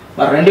వాళ్ళు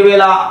మరి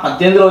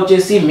 2018లో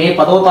వచ్చేసి మే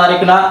 10వ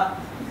తారీఖున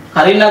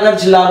కరీంనగర్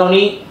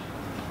జిల్లాలోని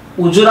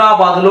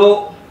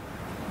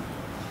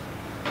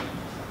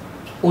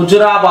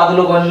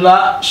హుజురాబాద్లో గల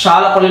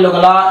షాలపల్లిలో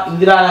గల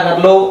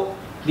ఇందిరానగర్లో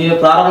దీన్ని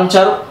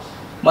ప్రారంభించారు.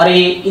 మరి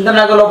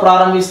ఇందిరానగర్లో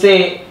ప్రారంభిస్తే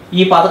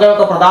ఈ పథకం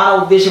యొక్క ప్రధాన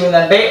ఉద్దేశం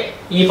ఏంటంటే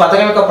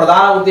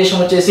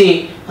వచ్చేసి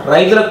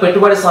రైతులకు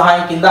పెట్టుబడి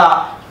సహాయం కింద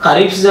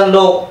ఖరీఫ్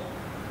సీజన్లో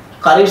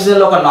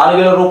ఒక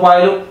 4,000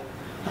 రూపాయలు,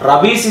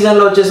 రబీ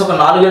సీజన్లో వచ్చేసి ఒక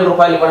 4,000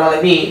 రూపాయలు ఇవ్వడం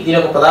అనేది దీని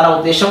యొక్క ప్రధాన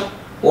ఉద్దేశం.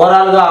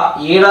 ఓవరాల్గా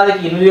ఏడాదికి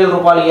 8,000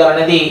 రూపాయలు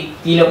ఇవ్వాలనేది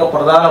దీని యొక్క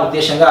ప్రధాన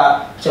ఉద్దేశంగా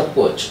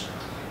చెప్పుకోవచ్చు.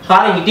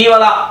 కానీ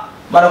ఇటీవల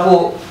మనకు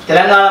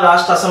తెలంగాణ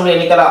రాష్ట్ర అసెంబ్లీ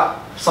ఎన్నికల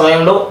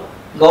సమయంలో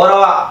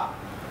గౌరవ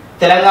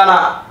తెలంగాణ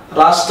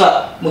రాష్ట్ర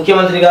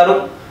ముఖ్యమంత్రి గారు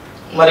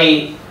మరి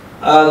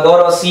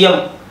గౌరవ సీఎం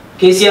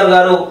కేసీఆర్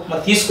గారు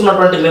మరి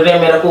తీసుకున్నటువంటి నిర్ణయం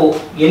మేరకు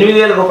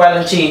 8,000 రూపాయల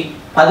నుంచి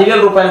 10,000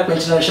 రూపాయలకు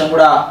పెంచిన విషయం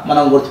కూడా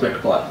మనం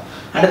గుర్తుపెట్టుకోవాలి.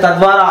 అంటే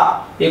తద్వారా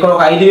ఇక్కడ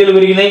ఒక 5,000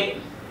 పెరిగినాయి,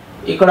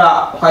 ఇక్కడ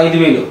ఒక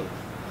 5,000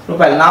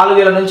 రూపాయలు,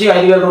 4,000 నుంచి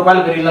 5,000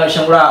 రూపాయలు పెరిగిన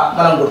విషయం కూడా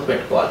మనం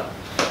గుర్తుపెట్టుకోవాలి.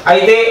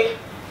 అయితే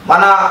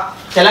మన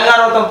తెలంగాణ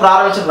ప్రభుత్వం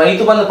ప్రారంభించిన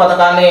రైతు బంధు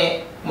పథకాన్ని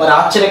మరి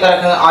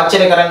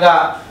ఆశ్చర్యకరంగా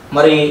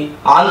మరి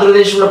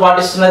ఆంధ్రప్రదేశ్లో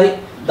పాటిస్తున్నది.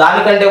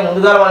 దానికంటే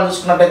ముందుగా మనం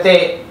చూసుకున్నట్టయితే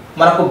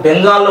మనకు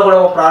బెంగాల్లో కూడా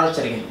ప్రారంభం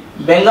జరిగింది.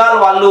 బెంగాల్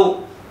వాళ్ళు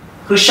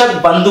కృషక్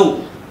బంధు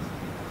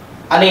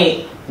అని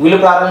వీళ్ళు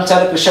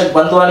ప్రారంభించారు. కృషక్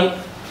బంధు అని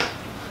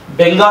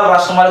బెంగాల్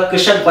రాష్ట్రం వాళ్ళు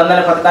కృషక్ బంధు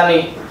అనే పథకాన్ని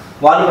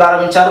వాళ్ళు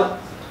ప్రారంభించారు.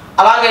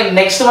 అలాగే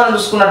నెక్స్ట్ మనం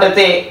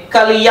చూసుకున్నట్టయితే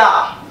కలియా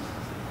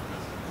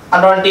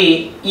అటువంటి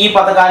ఈ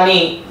పథకాన్ని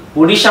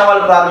ఒడిషా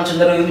వాళ్ళు ప్రారంభించడం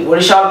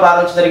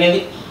జరిగింది.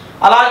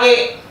 అలాగే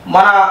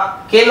మన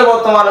కేంద్ర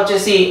ప్రభుత్వం వాళ్ళు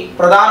వచ్చేసి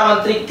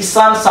ప్రధానమంత్రి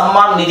కిసాన్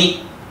సమ్మాన్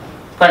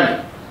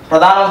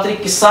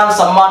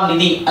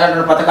నిధి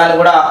అనేటువంటి పథకాన్ని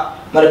కూడా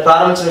మరి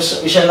ప్రారంభించిన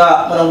విషయంగా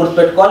మనం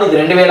గుర్తుపెట్టుకోవాలి. ఇది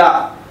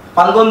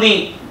 2019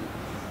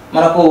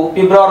 మనకు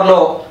ఫిబ్రవరి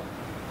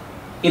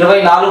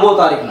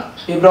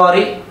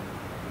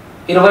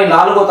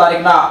 24వ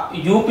తారీఖున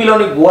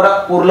యూపీలోని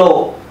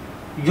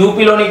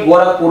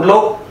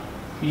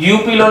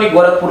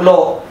గోరఖ్పూర్లో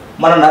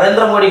మన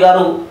నరేంద్ర మోడీ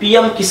గారు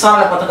పిఎం కిసాన్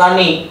అనే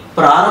పథకాన్ని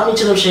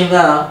ప్రారంభించిన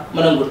విషయంగా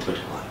మనం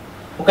గుర్తుపెట్టుకోవాలి.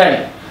 ఓకే అండి.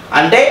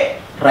 అంటే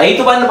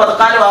రైతు బంధు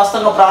పథకాన్ని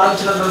వాస్తవంగా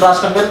ప్రారంభించినటువంటి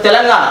రాష్ట్రం పేరు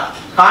తెలంగాణ.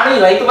 కానీ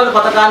రైతు బంధు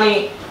పథకాన్ని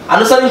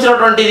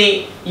అనుసరించినటువంటిది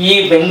ఈ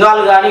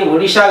బెంగాల్ కానీ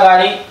ఒడిషా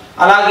కానీ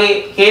అలాగే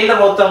కేంద్ర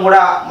ప్రభుత్వం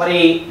కూడా మరి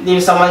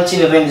దీనికి సంబంధించి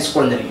నిర్ణయం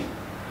తీసుకోవడం జరిగింది.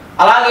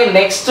 అలాగే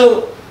నెక్స్ట్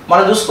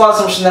మనం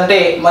చూసుకోవాల్సిన విషయం ఏంటంటే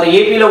మరి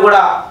ఏపీలో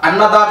కూడా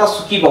అన్నదాత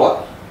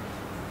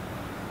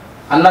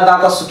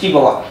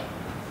సుఖీభవ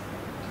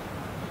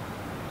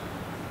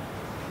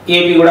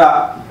ఏపీ కూడా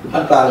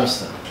మనం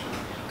ప్రారంభిస్తుంది.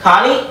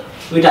 కానీ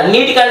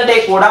వీటన్నిటికంటే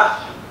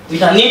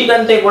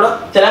కూడా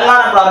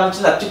తెలంగాణ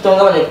ప్రారంభించింది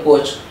అత్యుత్తమంగా మనం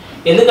చెప్పుకోవచ్చు.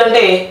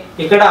 ఎందుకంటే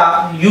ఇక్కడ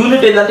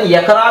యూనిట్ ఏంటంటే ఒక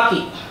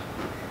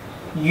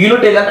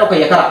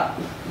ఎకరాకి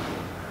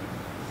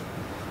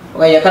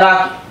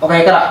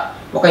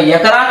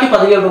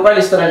 10,000 రూపాయలు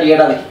ఇస్తారండి.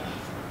 ఏడాదికి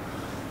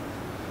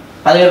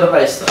 10,000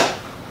 రూపాయలు ఇస్తారు.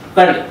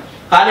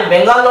 కానీ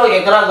బెంగాల్లో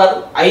ఎకరా కాదు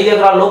 5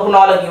 ఎకరాల లోపు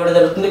వాళ్ళకి ఇవ్వడం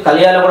జరుగుతుంది.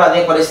 కలియాలో కూడా అదే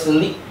పరిస్థితి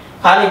ఉంది.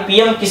 కానీ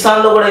పిఎం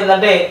కిసాన్లో కూడా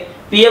ఏంటంటే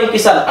పిఎం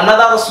కిసాన్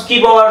అన్నదాత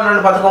సుఖీభవ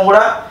అనే పథకం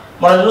కూడా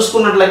మనం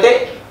చూసుకున్నట్లయితే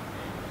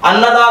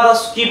అన్నదాత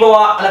సుఖీభవ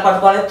అనే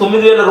పథకం అనేది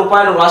 9,000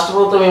 రూపాయలు రాష్ట్ర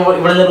ప్రభుత్వం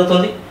ఇవ్వడం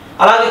జరుగుతుంది.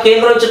 అలాగే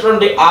కేంద్రం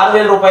ఇచ్చేటువంటి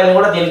 6,000 రూపాయలు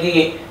కూడా దీనికి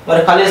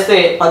మరి కలిస్తే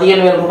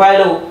 15,000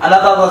 రూపాయలు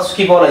అన్నదాత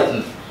సుఖీభవలు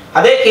అవుతుంది.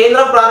 అదే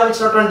కేంద్రం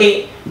ప్రారంభించినటువంటి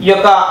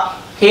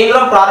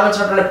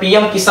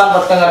పిఎం కిసాన్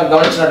పథకం కనుక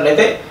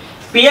గమనించినట్లయితే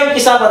పిఎం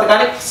కిసాన్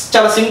పథకాన్ని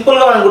చాలా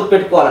సింపుల్గా మనం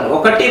గుర్తుపెట్టుకోవాలండి. 1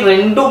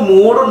 2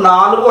 3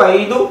 4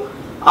 5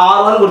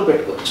 6 అని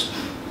గుర్తుపెట్టుకోవచ్చు.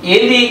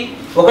 ఏంది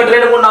 1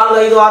 2 3 4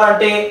 5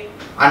 6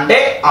 అంటే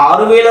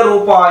 6,000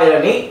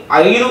 రూపాయలని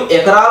 5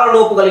 ఎకరాల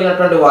లోపు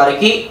కలిగినటువంటి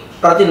వారికి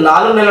ప్రతి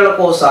 4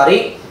 నెలలకు ఒకసారి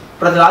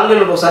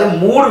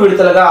 3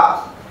 విడతలుగా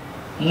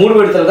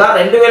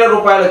 2,000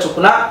 రూపాయల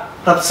చొప్పున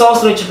ప్రతి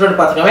సంవత్సరం ఇచ్చేటువంటి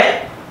పథకమే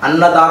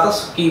అన్నదాత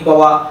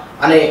సుఖీభవ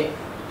అనే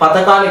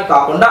పథకానికి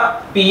కాకుండా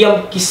పిఎం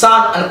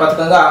కిసాన్ అనే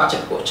పథకంగా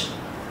చెప్పుకోవచ్చు.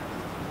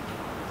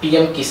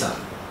 పిఎం కిసాన్.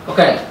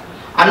 ఓకే అండి.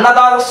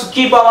 అన్నదాత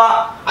సుఖీభవ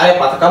అనే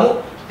పథకము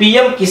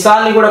పిఎం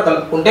కిసాన్ని కూడా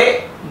కలుపుకుంటే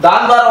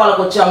దాని ద్వారా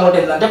వాళ్ళకి వచ్చే అమౌంట్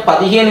ఏంటంటే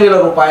 15,000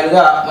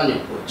 రూపాయలుగా మనం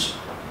చెప్పుకోవచ్చు.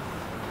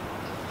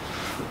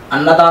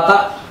 అన్నదాత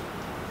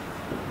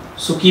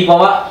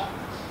సుఖీభవ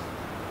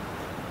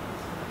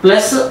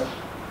ప్లస్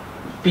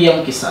పిఎం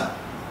కిసాన్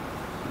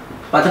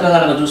పథకం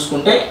కనుక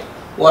చూసుకుంటే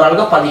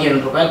ఓవరాల్గా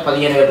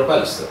 15,000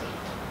 రూపాయలు ఇస్తారు.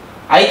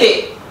 అయితే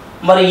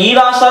మరి ఈ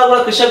రాష్ట్రాలు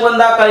కూడా కృషక్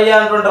బంధు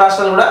కలిగినటువంటి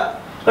రాష్ట్రాలు కూడా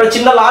ఇక్కడ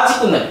చిన్న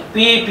లాజిక్ ఉందండి.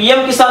 పిఎం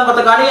కిసాన్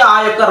పథకాన్ని ఆ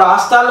యొక్క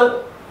రాష్ట్రాలు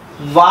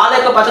వాళ్ళ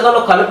యొక్క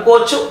పథకంలో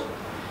కలుపుకోవచ్చు,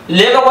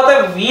 లేకపోతే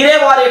వీరే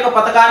వారి యొక్క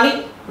పథకాన్ని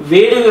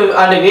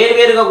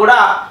వేరువేరుగా కూడా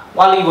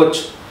వాళ్ళు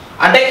ఇవ్వచ్చు.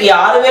 అంటే ఈ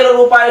 6,000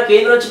 రూపాయలు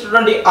కేంద్రం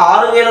ఇచ్చినటువంటి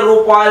 6,000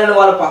 రూపాయలను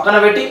వాళ్ళు పక్కన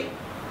పెట్టి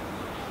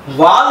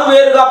వాళ్ళు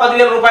వేరుగా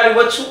 10,000 రూపాయలు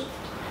ఇవ్వచ్చు.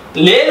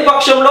 లేని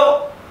పక్షంలో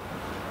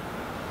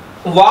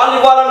వాళ్ళు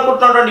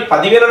ఇవ్వాలనుకుంటున్నటువంటి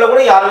 10,000లో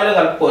కూడా 6,000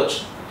 కలుపుకోవచ్చు.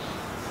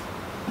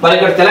 మరి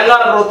ఇక్కడ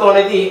తెలంగాణ ప్రభుత్వం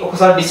అనేది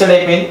ఒకసారి డిసైడ్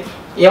అయిపోయింది.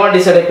 ఏమని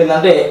డిసైడ్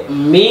అయిపోయిందంటే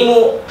మేము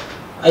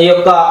ఈ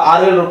యొక్క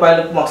 6,000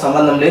 రూపాయలకు మాకు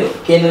సంబంధం లేదు,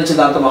 కేంద్రం ఇచ్చే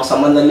దాంతో మాకు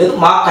సంబంధం లేదు,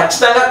 మాకు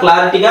ఖచ్చితంగా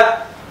క్లారిటీగా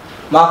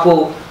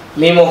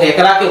మేము ఒక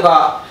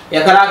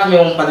ఎకరాకి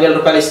మేము 10,000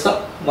 రూపాయలు ఇస్తాం.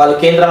 వాళ్ళు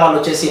కేంద్రం వాళ్ళు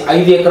వచ్చేసి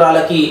 5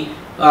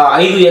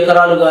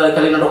 ఎకరాలు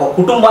కలిగిన ఒక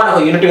కుటుంబాన్ని ఒక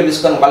యూనిట్గా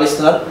తీసుకొని వాళ్ళు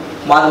ఇస్తున్నారు.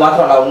 మాది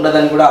మాత్రం అలా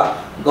ఉండదని కూడా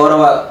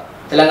గౌరవ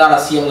తెలంగాణ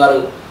సీఎం గారు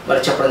మరి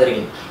చెప్పడం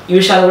జరిగింది. ఈ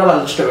విషయాన్ని కూడా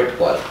మనం దృష్టిలో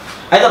పెట్టుకోవాలి.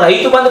 అయితే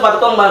రైతు బంధు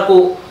పథకం మనకు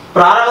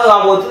ప్రారంభం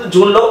కాబోతుంది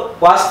జూన్లో.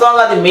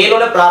 వాస్తవంగా అది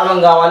మేలోనే ప్రారంభం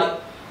కావాలి,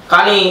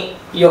 కానీ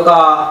ఈ యొక్క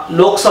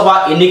లోక్సభ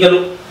ఎన్నికలు,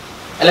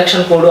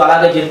 ఎలక్షన్ కోడ్,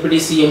 అలాగే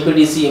జెడ్పీటీసీ,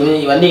 ఎంపీటీసీ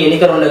ఇవన్నీ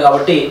ఎన్నికలు ఉన్నాయి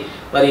కాబట్టి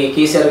మరి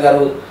కేసీఆర్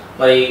గారు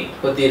మరి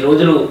కొద్ది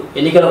రోజులు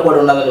ఎన్నికల కోడ్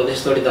ఉన్నదని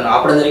ఉద్దేశంతో దాన్ని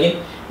ఆపడం జరిగింది.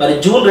 మరి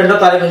జూన్ 2వ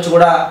తారీఖు నుంచి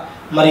కూడా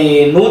మరి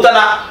నూతన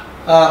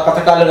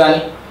పథకాలు కానీ,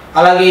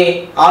 అలాగే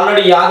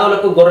ఆల్రెడీ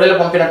యాదవులకు గొర్రెలు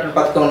పంపినటువంటి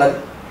పథకం ఉన్నది.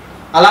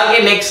 అలాగే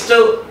నెక్స్ట్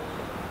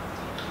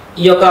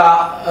ఈ యొక్క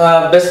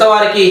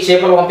బెస్తవారికి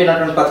చేపలు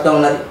పంపినటువంటి పథకం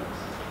ఉన్నది.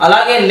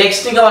 అలాగే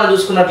నెక్స్ట్ ఇంకా మనం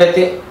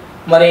చూసుకున్నట్లయితే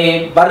మరి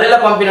బర్రెల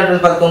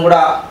పంపినటువంటి పథకం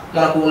కూడా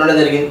మనకు ఉండడం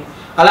జరిగింది.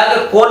 అలాగే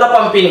కోళ్ళ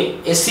పంపిణీ,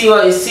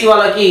 ఎస్సీ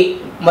వాళ్ళకి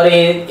మరి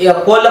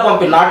కోళ్ళ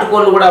పంపిణీ,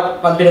 నాటుకోళ్ళు కూడా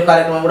పంపిణీ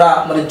కార్యక్రమం కూడా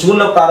మరి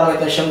జూన్లో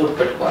ప్రారంభమైన విషయం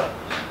గుర్తుపెట్టుకోవాలి.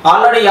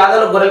 ఆల్రెడీ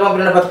యాదవులకు గొర్రెలు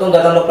పంపిన పథకం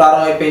గతంలో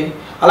ప్రారంభమైపోయింది.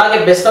 అలాగే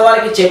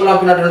బెస్తవారికి చేపలు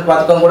పంపినటువంటి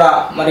పథకం కూడా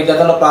మరి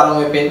గతంలో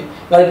ప్రారంభమైపోయింది.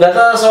 మరి గత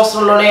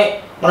సంవత్సరంలోనే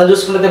మనం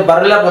చూసుకుంటే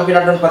బర్రెల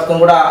పంపినటువంటి పథకం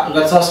కూడా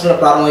గత సంవత్సరంలో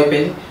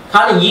ప్రారంభమైపోయింది.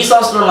 కానీ ఈ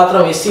సంవత్సరంలో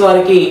మాత్రం ఎస్సీ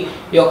వారికి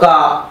ఈ యొక్క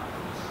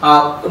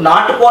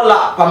నాటుకోళ్ళ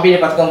పంపిణీ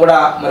పథకం కూడా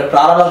మరి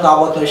ప్రారంభం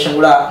కాబోతున్న విషయం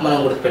కూడా మనం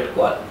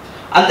గుర్తుపెట్టుకోవాలి.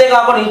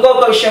 అంతేకాకుండా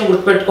ఇంకొక విషయం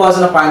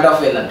గుర్తుపెట్టుకోవాల్సిన పాయింట్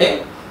ఆఫ్ ఏంటంటే,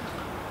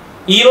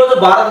 ఈరోజు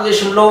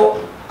భారతదేశంలో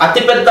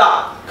అతిపెద్ద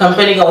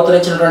కంపెనీగా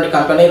అవతరించినటువంటి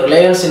కంపెనీ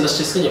రిలయన్స్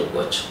ఇండస్ట్రీస్గా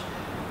చెప్పుకోవచ్చు.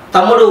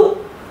 తమ్ముడు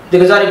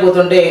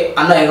దిగజారిపోతుంటే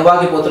అన్న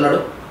ఎగవాగిపోతున్నాడు.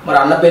 మరి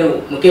అన్న పేరు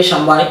ముఖేష్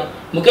అంబానీ.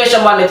 ముఖేష్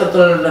అంబానీ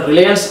నేతృత్వంలో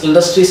రిలయన్స్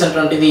ఇండస్ట్రీస్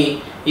అటువంటిది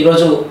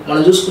ఈరోజు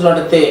మనం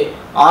చూసుకున్నట్టయితే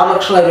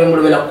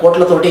 6,23,000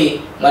 కోట్లతోటి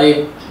మరి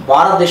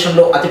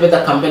భారతదేశంలో అతిపెద్ద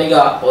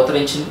కంపెనీగా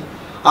అవతరించింది.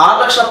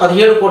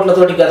 6,17,000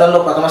 కోట్లతోటి గతంలో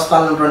ప్రథమ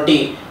స్థానంలో ఉన్నటువంటి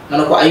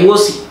మనకు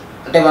ఐఓసి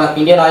అంటే మనకు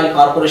ఇండియన్ ఆయిల్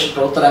కార్పొరేషన్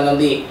ప్రభుత్వ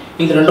రంగంది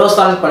ఇది 2వ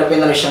స్థానానికి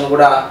పడిపోయిన విషయం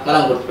కూడా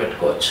మనం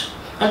గుర్తుపెట్టుకోవచ్చు.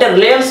 అంటే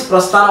రిలయన్స్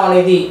ప్రస్థానం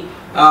అనేది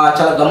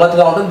చాలా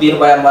గమ్మత్తుగా ఉంటుంది.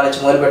 ధీరుభాయ్ అంబానీ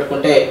నుంచి మొదలు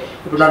పెట్టుకుంటే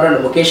ఇప్పుడున్నటువంటి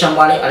ముఖేష్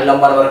అంబానీ, అనిల్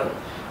అంబానీ వరకు.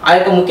 ఆ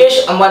యొక్క ముఖేష్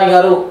అంబానీ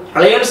గారు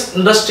రిలయన్స్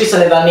ఇండస్ట్రీస్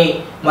అనే దాన్ని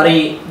మరి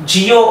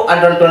జియో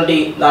అనేటువంటి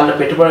దాంట్లో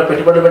పెట్టుబడులు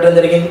పెట్టడం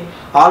జరిగింది.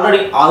 ఆల్రెడీ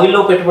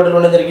ఆయిల్లో పెట్టుబడులు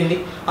ఉండడం జరిగింది.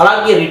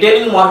 అలాగే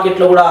రిటైలింగ్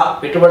మార్కెట్లో కూడా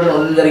పెట్టుబడులు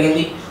ఉండడం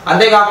జరిగింది.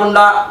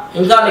 అంతేకాకుండా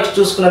ఇంకా నెక్స్ట్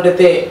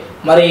చూసుకున్నట్టయితే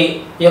మరి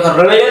ఈ యొక్క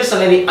రిలయన్స్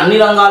అనేది అన్ని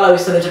రంగాల్లో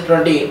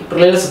విస్తరించినటువంటి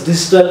రిలయన్స్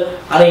డిజిటల్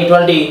అనే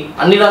ఇటువంటి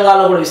అన్ని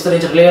రంగాల్లో కూడా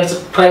విస్తరించిన రిలయన్స్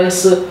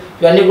ట్రెండ్స్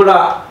ఇవన్నీ కూడా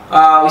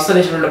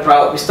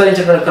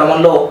విస్తరించినటువంటి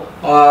క్రమంలో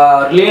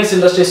రిలయన్స్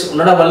ఇండస్ట్రీస్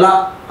ఉండడం వల్ల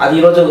అది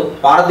ఈరోజు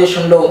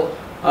భారతదేశంలో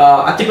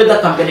అతిపెద్ద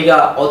కంపెనీగా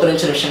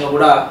అవతరించిన విషయంగా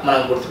కూడా మనం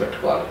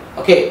గుర్తుపెట్టుకోవాలి.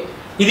 ఓకే,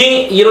 ఇది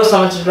ఈరోజు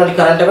సంబంధించినటువంటి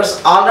కరెంట్ అఫైర్స్.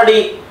 ఆల్రెడీ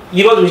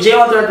ఈరోజు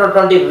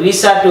విజయవంతమైనటువంటి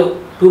రీసాట్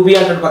 2B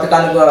అంటే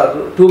పథకానికి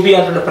 2B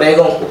అంటే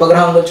ప్రయోగం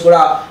ఉపగ్రహం గురించి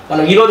కూడా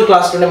మనం ఈరోజు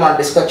క్లాస్లోనే మనం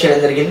డిస్కస్ చేయడం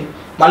జరిగింది.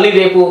 మళ్ళీ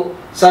రేపు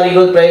సార్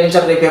ఈరోజు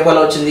ప్రయోగించారు, రేపు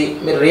పేపర్లో వచ్చింది,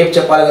 మీరు రేపు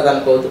చెప్పాలి కదా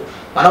అనుకోవద్దు.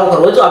 మనం ఒక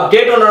రోజు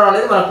అప్డేట్ ఉండడం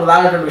అనేది మనకు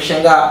ప్రధానమైనటువంటి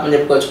విషయంగా మనం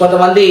చెప్పుకోవచ్చు.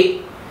 కొంతమంది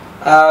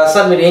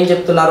సార్ మీరు ఏం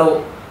చెప్తున్నారు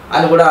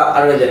అని కూడా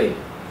అడగడం జరిగింది.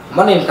 అమ్మ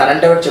నేను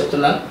కరెంట్ అఫైర్స్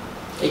చెప్తున్నాను.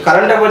 ఈ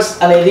కరెంట్ అఫైర్స్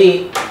అనేది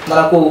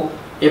మనకు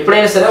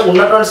ఎప్పుడైనా సరే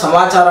ఉన్నటువంటి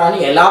సమాచారాన్ని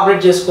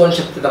ఎలాబరేట్ చేసుకొని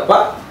చెప్తే తప్ప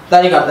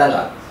దానికి అర్థం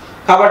కాదు.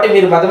 కాబట్టి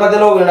మీరు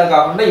మధ్యలో వినడం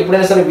కాకుండా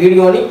ఎప్పుడైనా సరే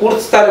వీడియోని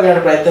పూర్తి స్థాయిలో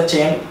వినడానికి ప్రయత్నం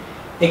చేయండి.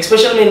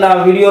 ఎస్పెషల్లీ నా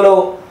వీడియోలో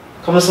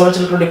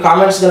సంబంధించినటువంటి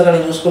కామెంట్స్ కనుక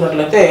నేను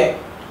చూసుకున్నట్లయితే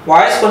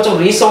వాయిస్ కొంచెం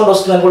రీసౌండ్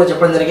వస్తుందని కూడా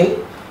చెప్పడం జరిగింది.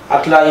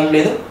 అట్లా ఏం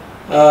లేదు.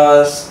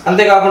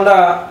 అంతేకాకుండా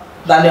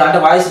దాన్ని అంటే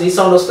వాయిస్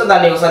రీసౌండ్ వస్తే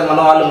దాన్ని ఒకసారి మన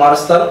వాళ్ళు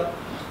మారుస్తారు.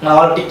 మన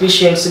వాళ్ళ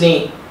టెక్నీషియన్స్ని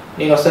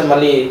నేను ఒకసారి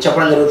మళ్ళీ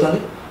చెప్పడం జరుగుతుంది.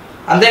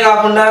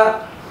 అంతేకాకుండా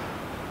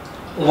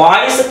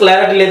వాయిస్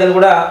క్లారిటీ లేదని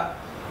కూడా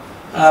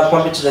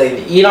పంపించడం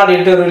జరిగింది. ఈనాడు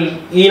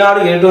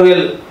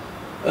ఎడిటోరియల్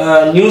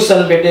న్యూస్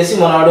అని పెట్టేసి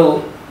మనవాడు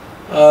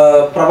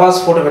ప్రభాస్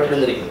ఫోటో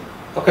పెట్టడం జరిగింది.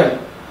 ఓకే,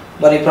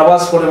 మరి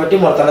ప్రభాస్ ఫోటో పెట్టి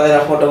మరి తనదైన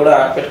ఫోటో కూడా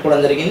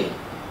పెట్టుకోవడం జరిగింది.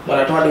 మరి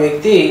అటువంటి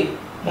వ్యక్తి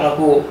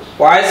మనకు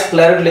వాయిస్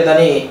క్లారిటీ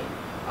లేదని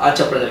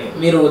చెప్పడం జరిగింది.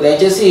 మీరు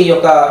దయచేసి ఈ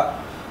యొక్క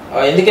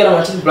ఎందుకైనా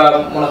మంచిది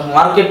మనకు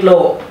మార్కెట్లో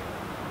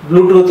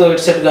బ్లూటూత్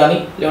హెడ్సెట్ కానీ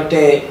లేకపోతే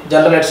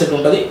జనరల్ హెడ్సెట్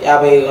ఉంటుంది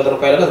 50-100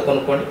 రూపాయలకు, అది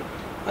కొనుక్కోండి,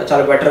 అది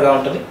చాలా బెటర్గా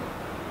ఉంటుంది.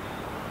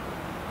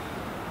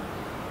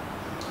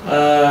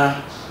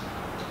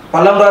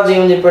 పల్లంరాజు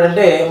ఏమని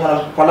చెప్పాడంటే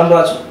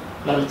పల్లంరాజు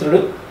మన మిత్రుడు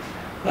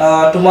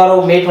టుమారో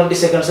May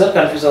 22 సార్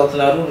కన్ఫ్యూజ్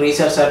అవుతున్నారు.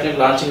 రీసెంట్ శాటిలైట్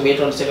లాంచింగ్ May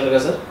 22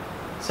 కదా సార్.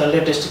 సండే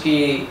టెస్ట్కి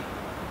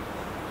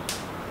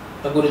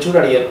గురించి కూడా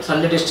అడిగారు.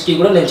 సండే టెస్ట్కి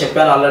కూడా నేను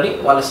చెప్పాను ఆల్రెడీ,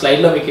 వాళ్ళ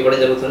స్లైడ్లో మీకు ఇవ్వడం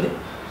జరుగుతుంది.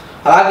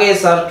 అలాగే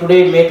సార్ టుడే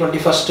May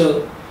 21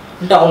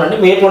 అంటే అవునండి,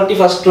 May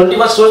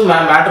 21 రోజు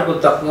మ్యాటర్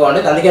కొద్ది తక్కువగా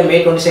ఉండేది, అందుకే May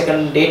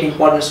 22 డేట్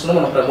ఇంపార్టెన్స్ కూడా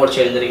మనం ప్రమోట్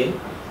చేయడం జరిగింది.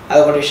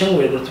 అదొకటి విషయం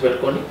మీరు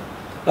గుర్తుపెట్టుకోండి.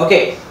 ఓకే,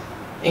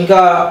 ఇంకా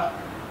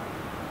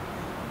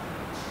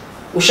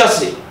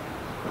ఉషాశ్రీ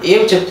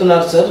ఏం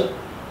చెప్తున్నారు సార్,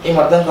 ఏం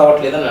అర్థం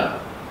కావట్లేదని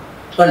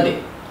చెప్పండి.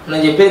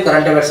 నేను చెప్పేది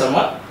కరెంట్ అఫైర్స్ అమ్మ,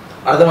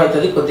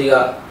 అర్థమవుతుంది, కొద్దిగా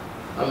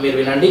మీరు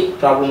వినండి,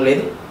 ప్రాబ్లం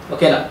లేదు.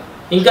 ఓకేనా?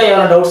 ఇంకా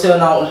ఏమైనా డౌట్స్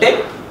ఏమైనా ఉంటే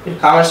మీరు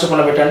కామెంట్స్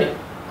రూపంలో పెట్టండి.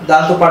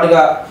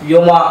 దాంతోపాటుగా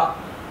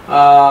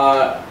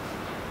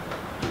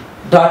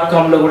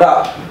vyoma.comలో కూడా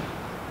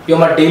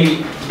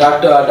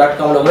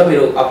vyoma.daily.comలో కూడా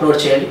మీరు అప్లోడ్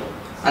చేయండి.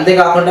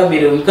 అంతేకాకుండా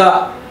మీరు ఇంకా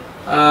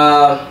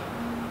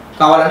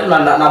కావాలంటే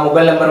నా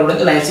మొబైల్ నెంబర్ కూడా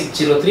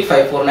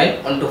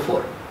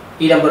 9603549124,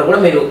 ఈ నెంబర్ కూడా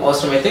మీరు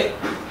అవసరమైతే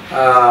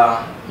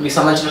మీకు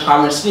సంబంధించిన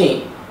కామెంట్స్ని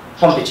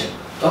పంపించండి.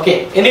 ఓకే,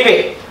 ఎనీవే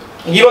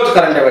ఈరోజు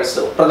కరెంట్ అఫైర్స్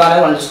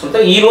ప్రధానంగా మనం చూసుకుంటే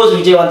ఈరోజు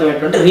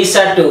విజయవంతమైనటువంటి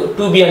రీసాట్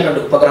 2B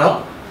అనేటువంటి ఉపగ్రహం.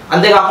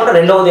 అంతేకాకుండా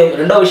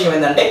రెండవ విషయం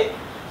ఏంటంటే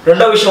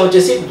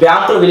వచ్చేసి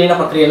బ్యాంకుల విలీన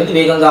ప్రక్రియ అనేది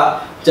వేగంగా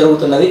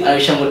జరుగుతున్నది అనే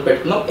విషయం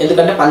గుర్తుపెట్టుకున్నాం.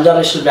 ఎందుకంటే పంజాబ్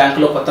నేషనల్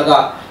బ్యాంకులో కొత్తగా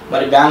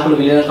మరి బ్యాంకులు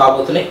విలీనం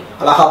కాబోతున్నాయి.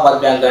 అలహాబాద్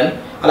బ్యాంక్ కానీ,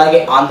 అలాగే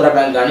ఆంధ్ర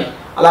బ్యాంక్ కానీ,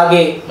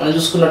 అలాగే మనం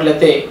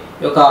చూసుకున్నట్లయితే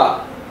ఈ యొక్క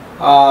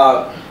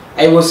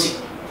IOC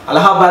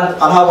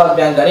అలహాబాద్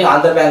బ్యాంక్ కానీ,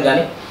 ఆంధ్ర బ్యాంక్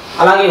కానీ,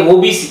 అలాగే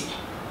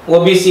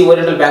OBC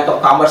oriental bank of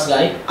commerce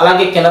కానీ,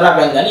 అలాగే కెనరా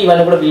బ్యాంక్ కానీ,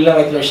 ఇవన్నీ కూడా విలీనం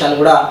అవుతున్న విషయాన్ని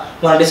కూడా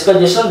మనం డిస్కస్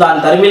చేస్తాం. దాని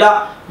తరిమిలా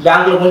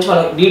బ్యాంకుల గురించి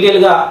మనం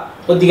డీటెయిల్గా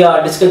కొద్దిగా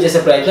డిస్కస్ చేసే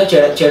ప్రయత్నం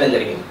చేయడం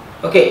జరిగింది.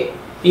 ఓకే,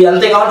 ఇది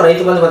అంతేకాకుండా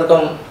రైతు బంధు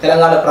పథకం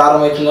తెలంగాణ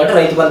ప్రారంభమవుతుంది కాబట్టి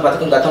రైతు బంధు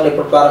పథకం గతంలో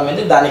ఎప్పుడు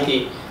ప్రారంభమైంది, దానికి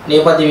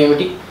నేపథ్యం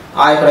ఏమిటి,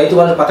 ఆ యొక్క రైతు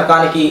బంధు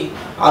పథకానికి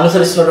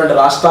అనుసరిస్తున్నటువంటి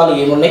రాష్ట్రాలు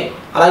ఏమున్నాయి,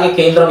 అలాగే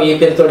కేంద్రం ఏ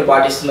పేరుతోటి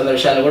పాటిస్తున్న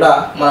విషయాన్ని కూడా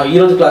మనం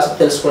ఈరోజు క్లాస్లో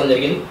తెలుసుకోవడం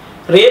జరిగింది.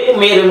 రేపు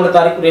మే 23వ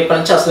తారీఖు రేపటి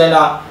నుంచి అసలైన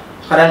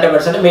కరెంట్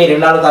అఫైర్స్ అంటే మే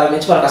 24వ తారీఖు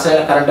నుంచి మనకు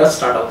అసలైన కరెంట్ అఫైర్స్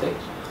స్టార్ట్ అవుతాయి.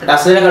 అంటే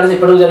అసలైన కరెంట్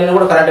ఇప్పటికి జరిగిన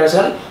కూడా కరెంట్ అఫైర్స్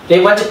కానీ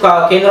రేపు నుంచి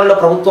కేంద్రంలో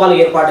ప్రభుత్వాలు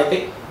ఏర్పాటైతే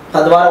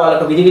తద్వారా వాళ్ళ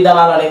యొక్క విధి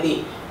విధానాలు అనేది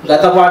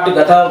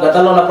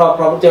గతంలో ఉన్న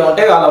ప్రభుత్వం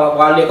అంటే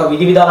వాళ్ళ యొక్క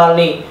విధి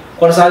విధానాలని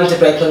కొనసాగించే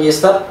ప్రయత్నం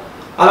చేస్తారు.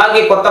 అలాగే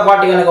కొత్త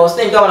పార్టీ కనుక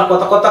వస్తే ఇంకా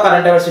మనకు కొత్త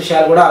కరెంట్ అఫైర్స్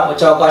విషయాలు కూడా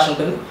వచ్చే అవకాశం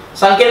ఉంటుంది.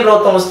 సంకీర్ణ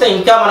ప్రభుత్వం వస్తే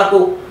ఇంకా మనకు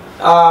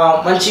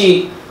మంచి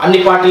అన్ని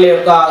పార్టీల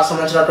యొక్క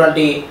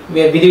సంబంధించినటువంటి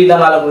విధి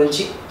విధానాల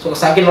గురించి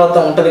సంకీర్ణ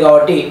ప్రభుత్వం ఉంటుంది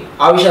కాబట్టి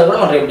ఆ విషయాలు కూడా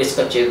మనం రేపు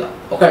డిస్కస్ చేద్దాం.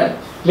 ఓకే అండి,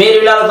 మే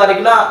 24వ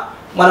తారీఖున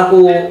మనకు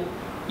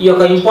ఈ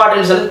యొక్క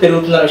ఇంపార్టెన్స్ అనేది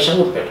పెరుగుతుందనే విషయం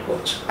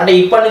గుర్తుపెట్టుకోవచ్చు. అంటే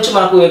ఇప్పటి నుంచి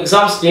మనకు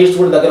ఎగ్జామ్స్ డేట్స్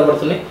కూడా దగ్గర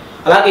పడుతున్నాయి.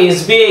 అలాగే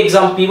SBI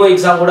ఎగ్జామ్, PO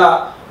ఎగ్జామ్ కూడా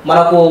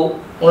మనకు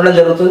ఉండడం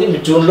జరుగుతుంది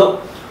జూన్లో.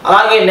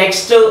 అలాగే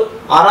నెక్స్ట్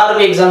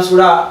RRB ఎగ్జామ్స్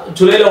కూడా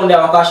జూలైలో ఉండే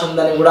అవకాశం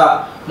ఉందని కూడా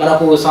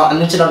మనకు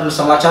అందించినటువంటి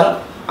సమాచారం.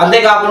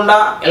 అంతేకాకుండా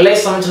LIC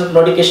సంబంధించిన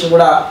నోటిఫికేషన్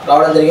కూడా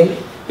రావడం జరిగింది.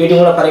 వీటిని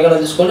కూడా పరిగణన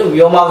తీసుకొని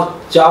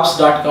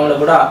vyomajobs.com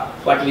కూడా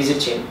వాటిని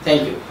విజిట్ చేయండి.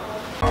 Thank you.